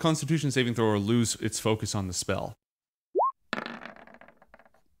has to roll a Constitution saving throw or lose its focus on the spell.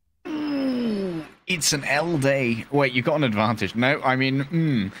 It's an L day. Wait, you got an advantage. No, I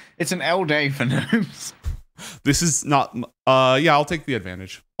mean, it's an L day for gnomes. This is not... yeah, I'll take the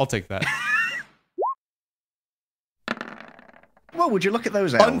advantage. I'll take that. Well, would you look at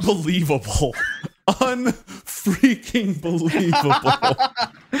those L's? Unbelievable. Unfreaking believable.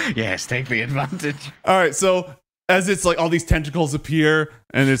 Yes, take the advantage. All right, so as it's like all these tentacles appear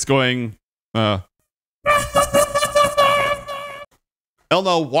and it's going...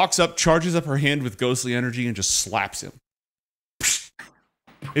 Elno walks up, charges up her hand with ghostly energy, and just slaps him.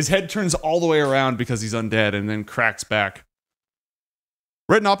 His head turns all the way around because he's undead and then cracks back.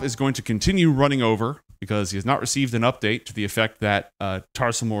 Rednop is going to continue running over because he has not received an update to the effect that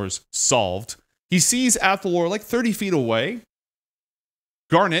Tarslemoor's solved. He sees Athalor like 30 feet away.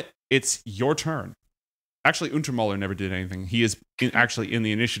 Garnet, it's your turn. Actually, Untermuller never did anything. He is actually in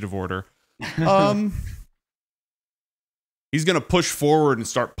the initiative order. He's going to push forward and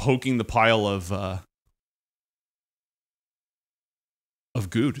start poking the pile of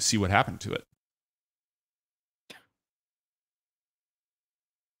goo to see what happened to it.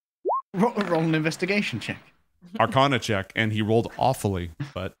 Roll an investigation check. Arcana check, and he rolled awfully.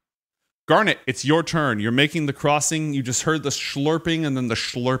 But Garnet, it's your turn. You're making the crossing. You just heard the slurping, and then the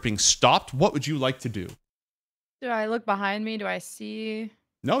slurping stopped. What would you like to do? Do I look behind me? Do I see?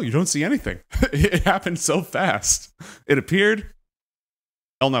 No, you don't see anything. It happened so fast. It appeared.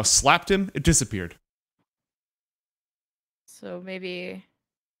 Elnow slapped him. It disappeared. So maybe,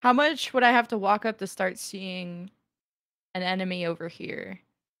 how much would I have to walk up to start seeing an enemy over here?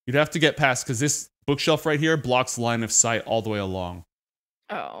 You'd have to get past, because this bookshelf right here blocks line of sight all the way along.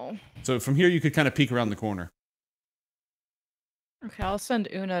 Oh. So from here, you could kind of peek around the corner. Okay, I'll send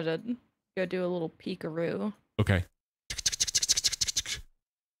Una to go do a little peekaroo. Okay.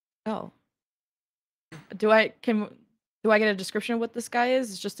 Oh. Do I get a description of what this guy is?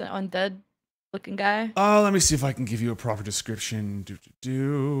 It's just an undead looking guy. Let me see if I can give you a proper description.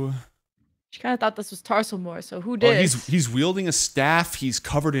 She kind of thought this was Tarslemoor, so who did? He's wielding a staff. He's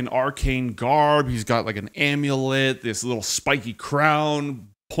covered in arcane garb. He's got like an amulet, this little spiky crown,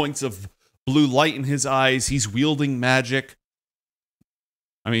 points of blue light in his eyes. He's wielding magic.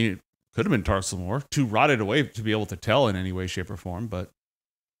 I mean, it could have been Tarslemoor. Too rotted away to be able to tell in any way, shape, or form, but...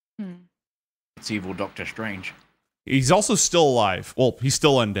 It's evil Doctor Strange. He's also still alive. Well, he's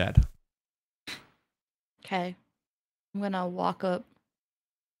still undead. Okay. I'm gonna walk up.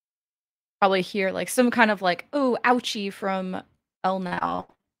 Probably hear like some kind of like, oh, ouchie from Elnow.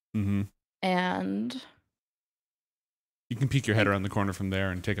 Mm-hmm. And you can peek your head around the corner from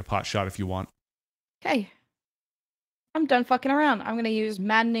there and take a pot shot if you want. Okay. I'm done fucking around. I'm gonna use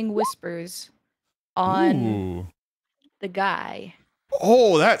Maddening Whispers on the guy.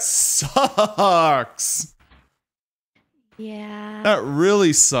 Oh, that sucks. Yeah. That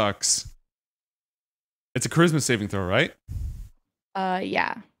really sucks. It's a charisma saving throw, right?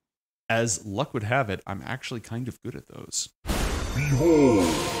 Yeah. As luck would have it, I'm actually kind of good at those. Behold,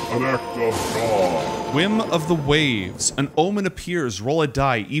 an act of God. Whim of the Waves. An omen appears. Roll a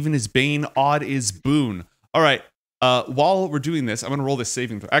die. Even is bane, odd is boon. All right. While we're doing this, I'm going to roll this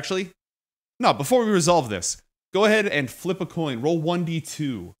saving throw. Actually, no, before we resolve this, go ahead and flip a coin. Roll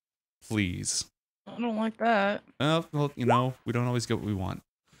 1d2, please. I don't like that. Well, you know, we don't always get what we want.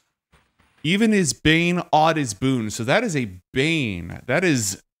 Even is bane, odd is boon. So that is a bane. That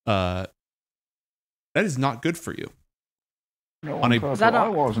is not good for you. No, On a- I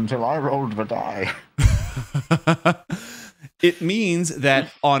was until I rolled the die. It means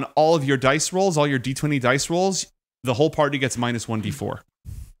that on all of your dice rolls, all your d20 dice rolls, the whole party gets minus 1d4.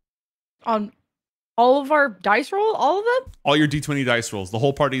 On all of our dice roll? All of them? All your d20 dice rolls, the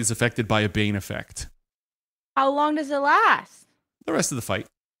whole party is affected by a bane effect. How long does it last? The rest of the fight.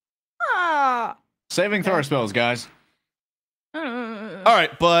 Ah. Saving throw spells, guys. All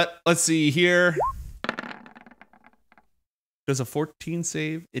right, but let's see here. Does a 14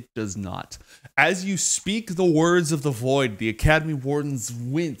 save? It does not. As you speak the words of the void, the Academy Wardens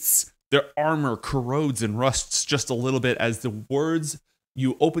wince. Their armor corrodes and rusts just a little bit as the words,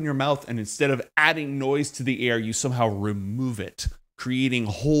 you open your mouth and instead of adding noise to the air, you somehow remove it, creating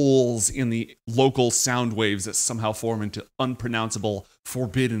holes in the local sound waves that somehow form into unpronounceable,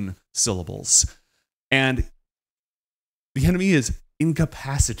 forbidden syllables. And the enemy is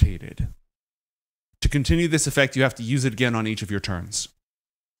incapacitated. To continue this effect, you have to use it again on each of your turns.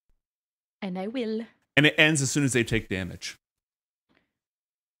 And I will. And it ends as soon as they take damage.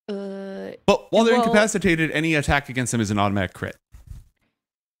 But while they're incapacitated, any attack against them is an automatic crit.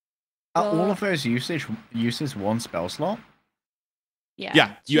 All of those uses one spell slot? Yeah.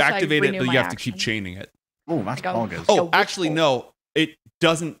 Yeah, it's you just activate I it, renew but you my have to keep action. chaining it. Oh, that's bonkers. Oh, actually, no. It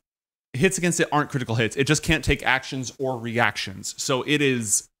doesn't. Hits against it aren't critical hits. It just can't take actions or reactions. So it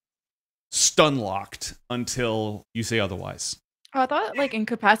is stun locked until you say otherwise. Oh, I thought like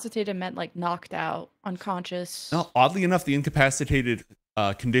incapacitated meant like knocked out, unconscious. No, oddly enough, the incapacitated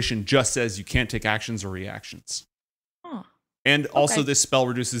condition just says you can't take actions or reactions. Huh. And also, Okay. this spell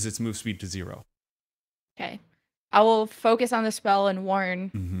reduces its move speed to 0. Okay. I will focus on the spell and warn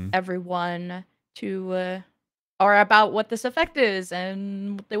Mm-hmm. everyone to or about what this effect is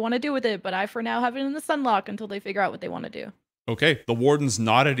and what they want to do with it, but I for now have it in the sunlock until they figure out what they want to do. Okay, the wardens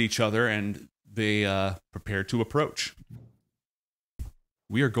nod at each other and they prepare to approach.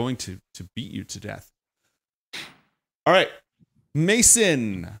 We are going to beat you to death. All right.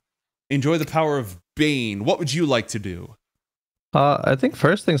 Mason, enjoy the power of Bane. What would you like to do? I think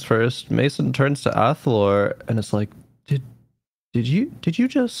first things first, Mason turns to Athalor and it's like, did you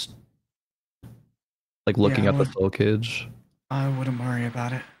just like looking Yeah, at the soul cage? I wouldn't worry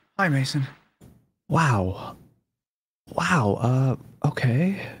about it. Hi, Mason. Wow.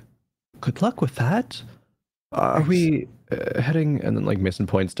 Okay. Good luck with that. Are Thanks. we heading? And then like Mason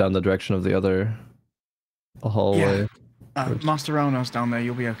points down the direction of the other hallway. Master Elno's down there.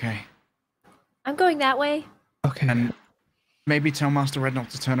 You'll be okay. I'm going that way. Okay. And maybe tell Master Red not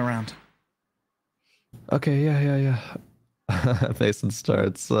to turn around. Okay, yeah. Mason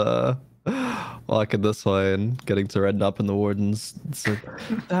starts walking this way and getting to Red Up in the Wardens. So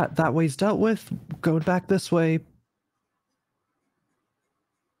that way's dealt with. Going back this way.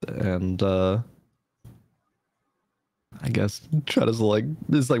 And I guess Treda's like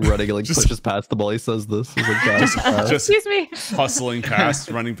running and like pushes past the ball. He says this. He's like, Just Excuse me. hustling past,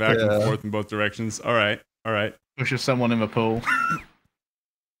 running back and forth in both directions. All right. Pushes someone in the pool.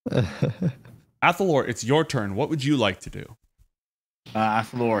 Athalor, it's your turn. What would you like to do?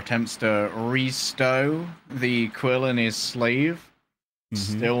 Athalor attempts to restow the quill in his sleeve,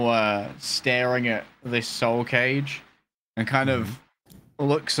 still staring at this soul cage, and kind of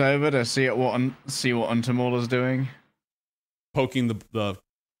looks over to see what Untamul is doing. Poking the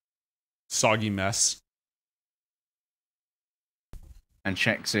soggy mess. And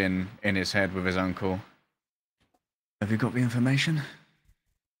checks in his head with his uncle. Have you got the information?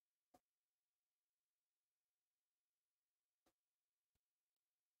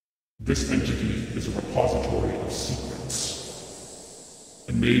 This entity is a repository of secrets.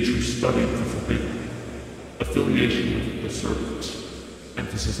 A mage who studied the forbidden, affiliation with the serpent,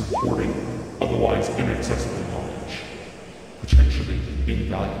 emphasis on hoarding otherwise inaccessible knowledge, potentially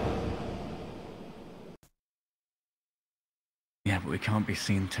invaluable. Yeah, but we can't be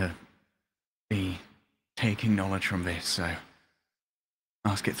seen to be taking knowledge from this, so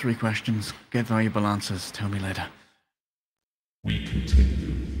ask it 3 questions, get valuable answers, tell me later. We continue.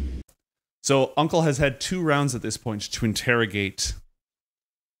 So Uncle has had 2 rounds at this point to interrogate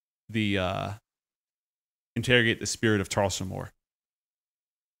the spirit of Tarslemoor.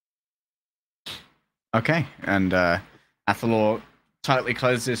 Okay, and Athalor tightly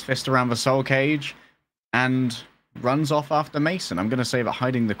closes his fist around the soul cage and runs off after Mason. I'm going to say that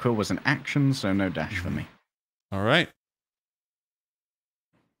hiding the quill was an action, so no dash for me. All right.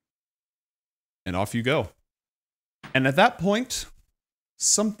 And off you go. And at that point,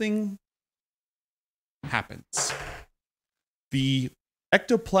 something happens. The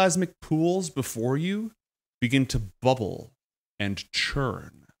ectoplasmic pools before you begin to bubble and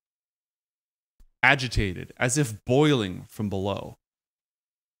churn, agitated, as if boiling from below.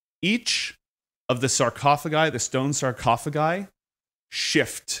 Each of the sarcophagi, the stone sarcophagi,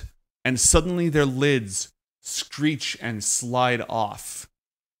 shift, and suddenly their lids screech and slide off.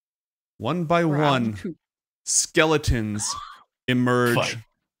 One by one, skeletons emerge Fight.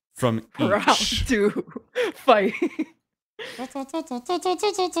 from Round each. 2. Fight.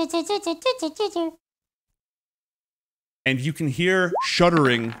 And you can hear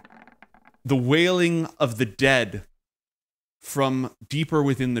shuddering the wailing of the dead from deeper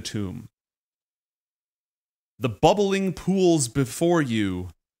within the tomb. The bubbling pools before you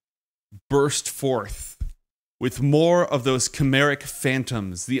burst forth with more of those chimeric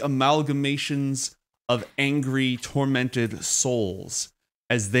phantoms, the amalgamations of angry, tormented souls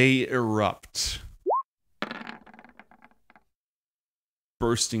as they erupt,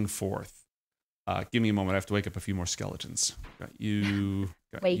 bursting forth. Give me a moment. I have to wake up a few more skeletons. Got you.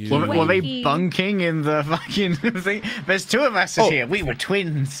 Wake you. you. Were they Wakey. bunking in the fucking thing? There's 2 of us here. We were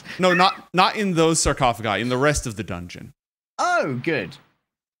twins. No, not in those sarcophagi. In the rest of the dungeon. Oh, good.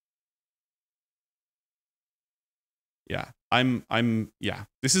 Yeah, yeah.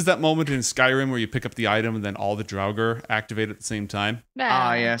 This is that moment in Skyrim where you pick up the item and then all the Draugr activate at the same time.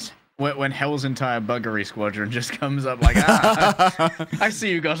 Ah, yes. When Hell's entire buggery squadron just comes up like, I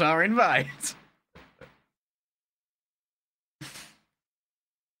see you got our invite.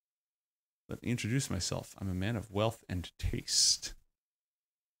 Let me introduce myself. I'm a man of wealth and taste.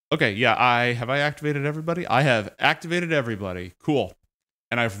 Okay, yeah, have I activated everybody? I have activated everybody. Cool.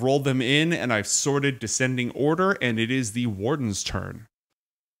 And I've rolled them in, and I've sorted descending order, and it is the Warden's turn.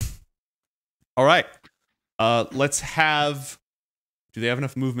 All right. Let's have... Do they have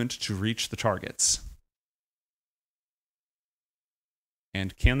enough movement to reach the targets?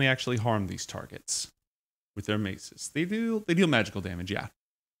 And can they actually harm these targets with their maces? They deal magical damage, yeah.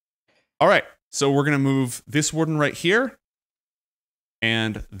 All right, so we're going to move this Warden right here,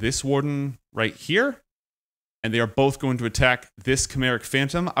 and this Warden right here, and they are both going to attack this Chimeric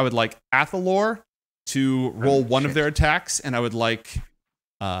Phantom. I would like Athalor to roll one of their attacks, and I would like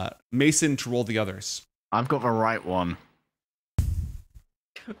Mason to roll the others. I've got the right one.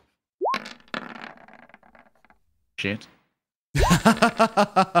 Shit.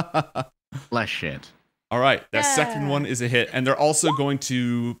 Less shit. All right, that second one is a hit, and they're also going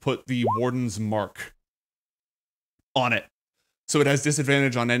to put the Warden's Mark on it. So it has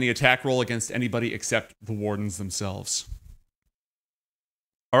disadvantage on any attack roll against anybody except the Wardens themselves.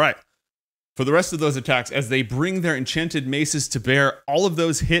 All right. For the rest of those attacks, as they bring their enchanted maces to bear, all of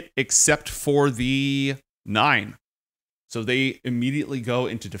those hit except for the 9. So they immediately go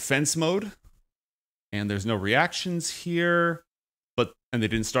into defense mode, and there's no reactions here. And they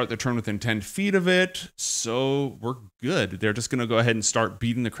didn't start their turn within 10 feet of it, so we're good. They're just going to go ahead and start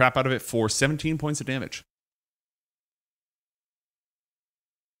beating the crap out of it for 17 points of damage.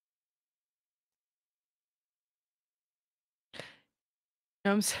 You know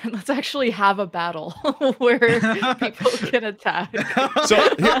what I'm saying? Let's actually have a battle where people can attack. So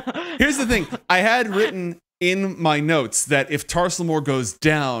here's the thing. I had written in my notes that if Tarslemoor goes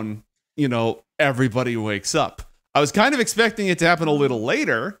down, everybody wakes up. I was kind of expecting it to happen a little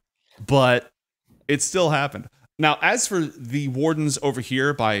later, but it still happened. Now, as for the Wardens over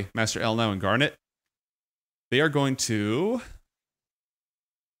here by Master Elnow and Garnet, they are going to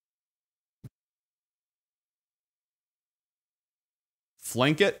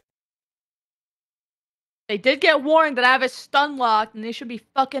flank it. They did get warned that I have a stun lock, and they should be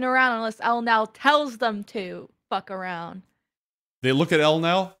fucking around unless Elnow tells them to fuck around. They look at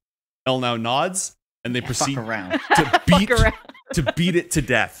Elnow. Elnow nods. And they proceed to beat it to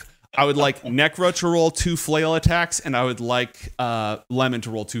death. I would like Necra to roll 2 flail attacks, and I would like Lemon to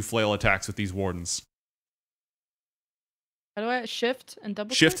roll 2 flail attacks with these Wardens. How do I shift and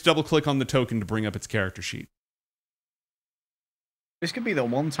double Shift, double click on the token to bring up its character sheet. This could be the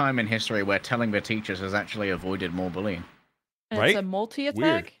one time in history where telling the teachers has actually avoided more bullying. And right? It's a multi-attack?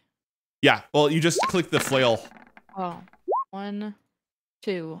 Weird. Yeah, well, you just click the flail. Oh, 1,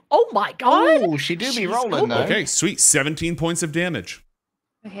 2. Oh my god! Oh, she do be rolling though. Okay, sweet. 17 points of damage.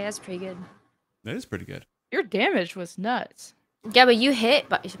 Okay, that's pretty good. That is pretty good. Your damage was nuts. Yeah, but you hit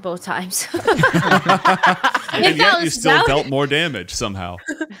both times. And yet you still dealt more damage somehow.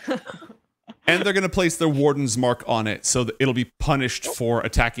 And they're going to place their Warden's Mark on it, so that it'll be punished for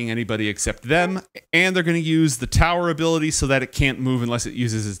attacking anybody except them. And they're going to use the Tower ability so that it can't move unless it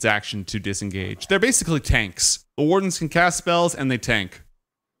uses its action to disengage. They're basically tanks. The Wardens can cast spells, and they tank.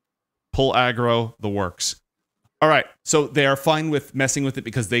 Pull aggro, the works. All right, so they are fine with messing with it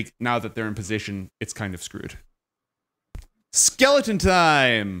because now that they're in position, it's kind of screwed. Skeleton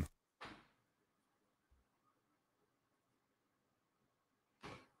time!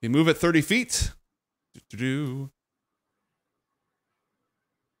 They move at 30 feet. Can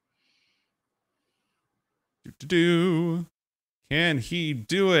he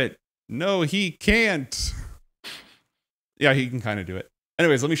do it? No, he can't. Yeah, he can kind of do it.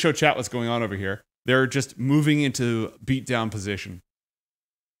 Anyways, let me show chat what's going on over here. They're just moving into beatdown position.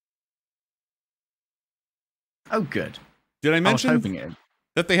 Oh, good. Did I mention I was hoping it.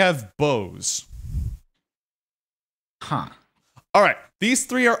 that they have bows? Huh. All right, these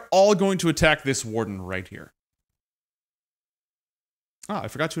 3 are all going to attack this Warden right here. I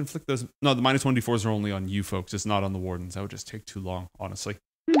forgot to inflict those. No, the -1d4s are only on you folks. It's not on the Wardens. That would just take too long, honestly.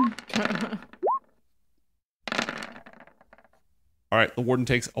 All right, the Warden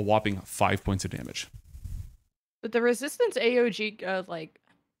takes a whopping 5 points of damage. Did the resistance AOG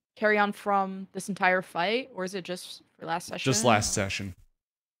carry on from this entire fight, or is it just for last session? Just last session.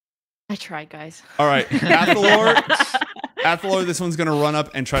 I tried, guys. All right, Athalor. Athalor, this one's gonna run up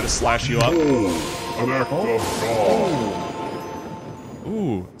and try to slash you up. An act of God.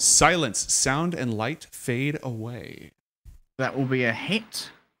 Ooh, silence, sound, and light fade away. That will be a hit.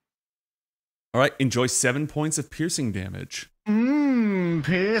 All right, enjoy 7 points of piercing damage.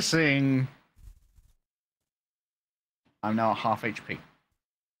 Piercing. I'm now at half HP.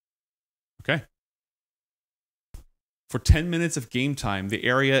 Okay. For 10 minutes of game time, the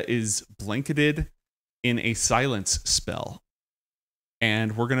area is blanketed in a silence spell.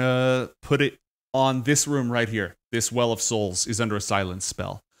 And we're going to put it on this room right here. This Well of Souls is under a silence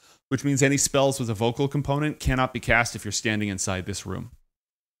spell, which means any spells with a vocal component cannot be cast if you're standing inside this room.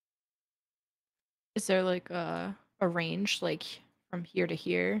 Is there like a range, like from here to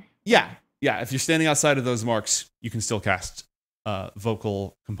here? Yeah. If you're standing outside of those marks, you can still cast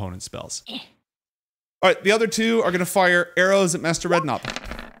vocal component spells. All right, the other 2 are going to fire arrows at Master Redknop.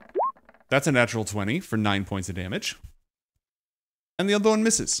 That's a natural 20 for 9 points of damage. And the other one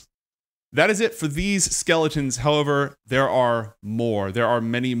misses. That is it for these skeletons. However, there are more. There are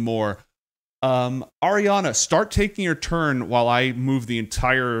many more. Arianna, start taking your turn while I move the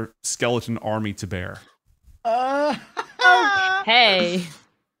entire skeleton army to bear. Hey.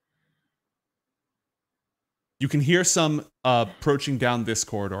 You can hear some approaching down this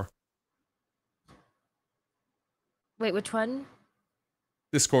corridor. Wait, which one?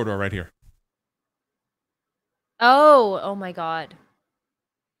 This corridor right here. Oh my god.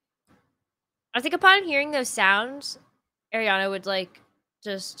 I think upon hearing those sounds, Arianna would like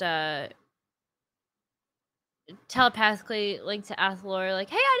just telepathically link to Athalor, like,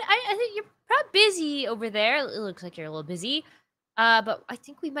 hey, I think you're probably busy over there. It looks like you're a little busy. But I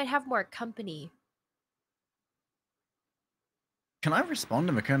think we might have more company. Can I respond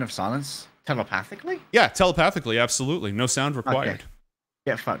in the cone of silence telepathically? Yeah, telepathically, absolutely. No sound required. Okay.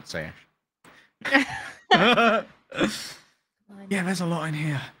 Get fucked, Sash. Yeah, there's a lot in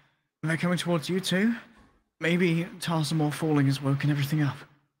here. They're coming towards you too. Maybe Tarslemoor falling has woken everything up.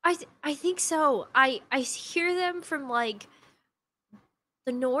 I think so. I hear them from like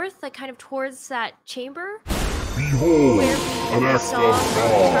the north, like kind of towards that chamber. Behold, Where an we act saw of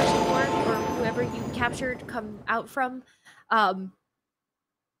God. Tarslemoor or whoever you captured come out from.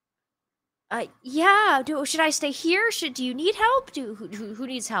 Yeah. Should I stay here? Do you need help? Who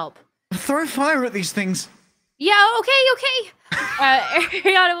needs help? Throw fire at these things. Yeah. Okay.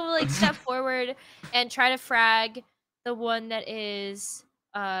 Arianna will like step forward and try to frag the one that is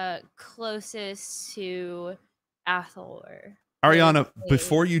closest to Athalor. Arianna,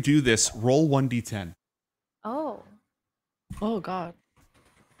 before you do this, roll 1d10. Oh. Oh god.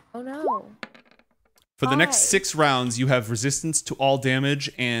 Oh no. For the next Five. 6 rounds, you have resistance to all damage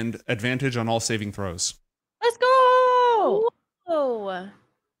and advantage on all saving throws. Let's go! Oh.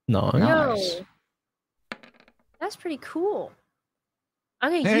 Nice. No. That's pretty cool.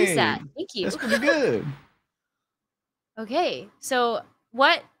 I'm gonna use that. Thank you. That's pretty good. Okay, so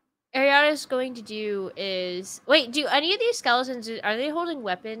what Arianna is going to do is do any of these skeletons, are they holding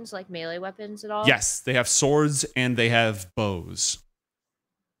weapons, like melee weapons at all? Yes, they have swords and they have bows.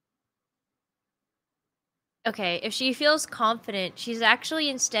 Okay, if she feels confident, she's actually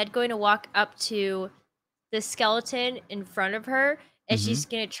instead going to walk up to the skeleton in front of her, and she's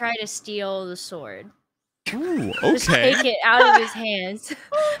gonna try to steal the sword. Ooh, Just okay. take it out of his hands.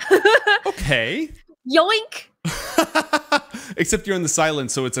 Okay. Yoink! Except you're in the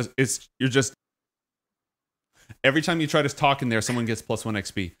silence, so you're just every time you try to talk in there, someone gets +1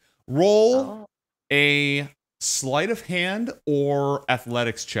 XP. Roll a sleight of hand or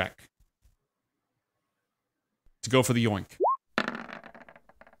athletics check to go for the yoink.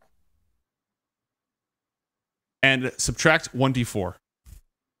 And subtract 1d4.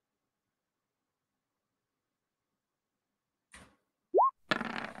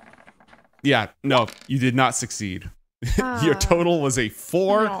 Yeah, no, you did not succeed. Your total was a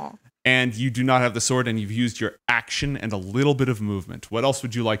 4, No. and you do not have the sword, and you've used your action and a little bit of movement. What else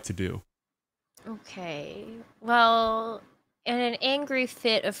would you like to do? Okay. Well, in an angry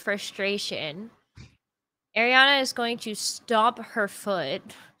fit of frustration, Arianna is going to stomp her foot.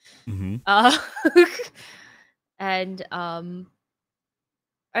 Mm-hmm. And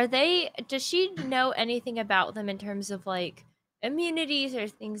does she know anything about them in terms of like immunities or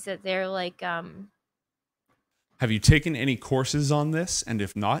things that they're like Have you taken any courses on this? And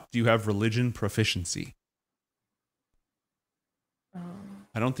if not, do you have religion proficiency?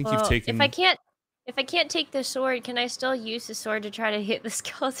 I don't think you've taken... If I can't take the sword, can I still use the sword to try to hit the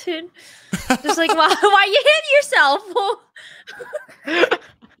skeleton? Just like, why you hit yourself?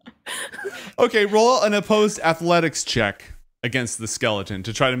 Okay, roll an opposed athletics check against the skeleton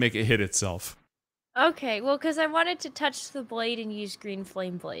to try to make it hit itself. Okay, well, because I wanted to touch the blade and use green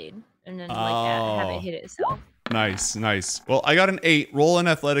flame blade, and then have it hit itself. Nice, nice. Well, I got an 8. Roll an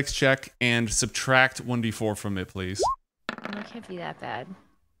athletics check and subtract 1d4 from it, please. It can't be that bad.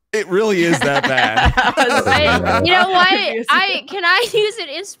 It really is that bad. You know what? Can I use an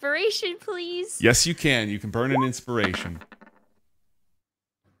inspiration, please? Yes, you can. You can burn an inspiration.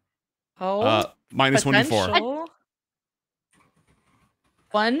 Minus 1d4. Potential.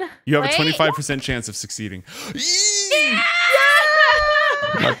 1. You have a Wait. 25% chance of succeeding.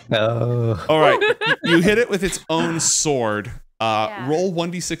 No. All right. You hit it with its own sword. Yeah. Roll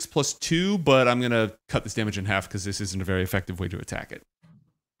 1d6 plus 2, but I'm going to cut this damage in half because this isn't a very effective way to attack it.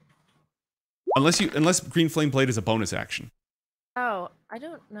 Unless Green Flame Blade is a bonus action. Oh, I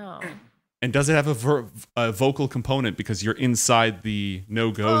don't know. And does it have a vocal component because you're inside the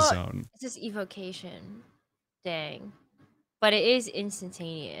no-go zone? It's just evocation. Dang. But it is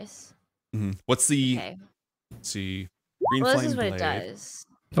instantaneous. Mm-hmm. What's the... Okay. Let's see. Green Well, Flame this is what Blade. it does.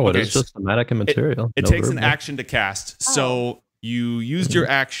 Oh, Okay, it is just somatic and material. It No takes an verbal. action to cast. So you used your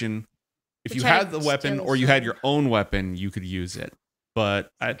action. If To you try had to the weapon steal or you had some. your own weapon, you could use it.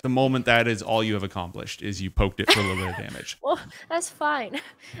 But at the moment, that is all you have accomplished, is you poked it for a little bit of damage. Well, that's fine.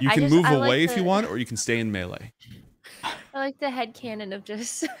 You I can just- move I like away if you the- want, or you can stay in melee. I like the headcanon of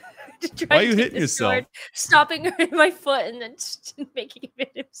just Why are you to take hitting the yourself? sword, stopping her in my foot and then just making him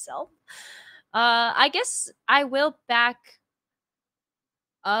hit himself. I guess I will back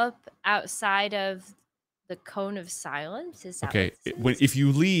up outside of the cone of silence. Is that Okay, what it if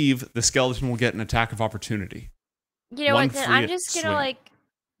you leave, the skeleton will get an attack of opportunity. You know one what? Then free I'm just gonna swing. like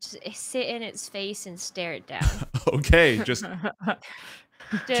just sit in its face and stare it down. Okay, just too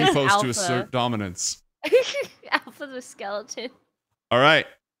Just close to alpha. assert dominance. Alpha the skeleton. All right.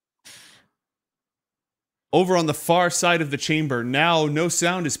 Over on the far side of the chamber, now no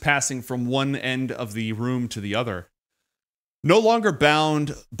sound is passing from one end of the room to the other. No longer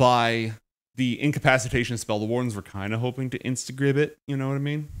bound by the incapacitation spell, the wardens were kind of hoping to insta-grib it, you know what I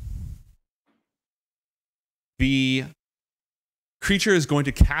mean? The creature is going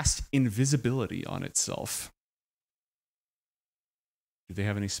to cast invisibility on itself. Do they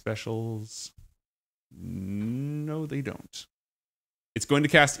have any specials? No, they don't. It's going to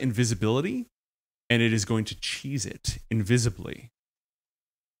cast invisibility, and it is going to cheese it invisibly.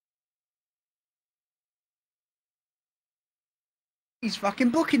 He's fucking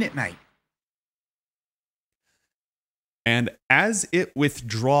booking it, mate. And as it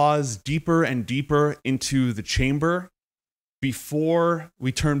withdraws deeper and deeper into the chamber, before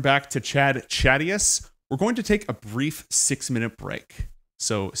we turn back to Chadius, we're going to take a brief 6-minute break.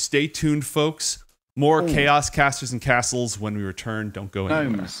 So stay tuned, folks. More Chaos Casters and Castles when we return. Don't go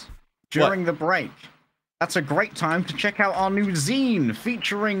anywhere. Gnomes, during the break, that's a great time to check out our new zine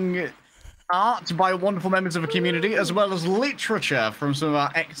featuring art by wonderful members of the community, as well as literature from some of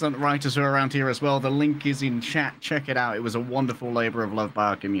our excellent writers who are around here as well. The link is in chat. Check it out. It was a wonderful labor of love by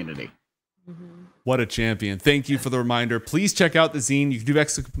our community. What a champion. Thank you for the reminder. Please check out the zine. You can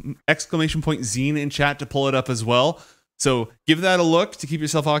do exclamation point zine in chat to pull it up as well. So give that a look to keep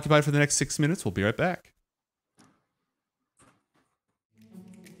yourself occupied for the next 6 minutes. We'll be right back.